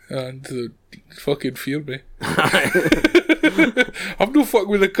 And fucking fear me. I'm no fucking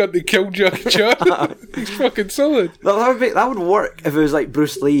with the cunt that killed Jackie Chan. He's fucking solid. That would work if it was like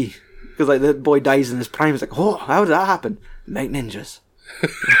Bruce Lee. Because like the boy dies in his prime. It's like, oh, how did that happen? Night ninjas.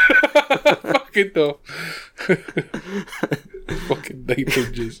 Fucking no. Fucking night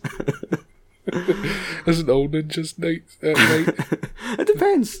ninjas. Isn't all ninjas night at night? It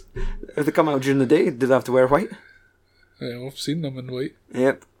depends. If they come out during the day, do they have to wear white? Yeah, I've seen them in white.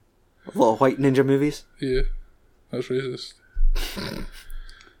 Yep. A lot of white ninja movies. Yeah. That's racist.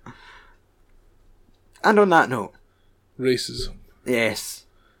 And on that note, Racism yes,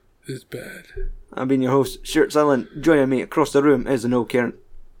 is bad. I've been your host, Stuart Sutherland. Joining me across the room is the no caring,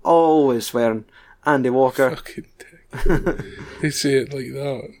 always swearing, Andy Walker. Fucking dick. They say it like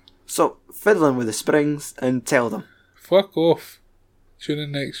that. So, fiddling with the springs and tell them. Fuck off. Tune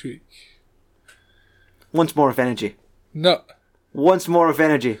in next week. Once more of energy. No. Once more of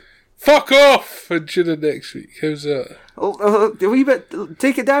energy. Fuck off! And tune in next week. How's that? A wee bit,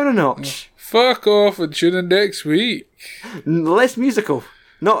 take it down a notch. Fuck off and tune in next week. Less musical.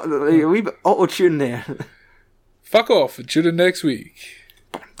 Not a wee bit auto-tune there. Fuck off and tune in next week.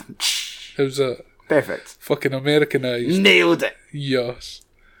 How's that? Perfect. Fucking Americanized. Nailed it. Yes.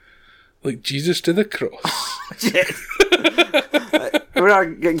 Like Jesus to the cross. We are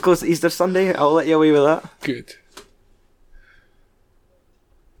getting close to Easter Sunday. I'll let you away with that. Good.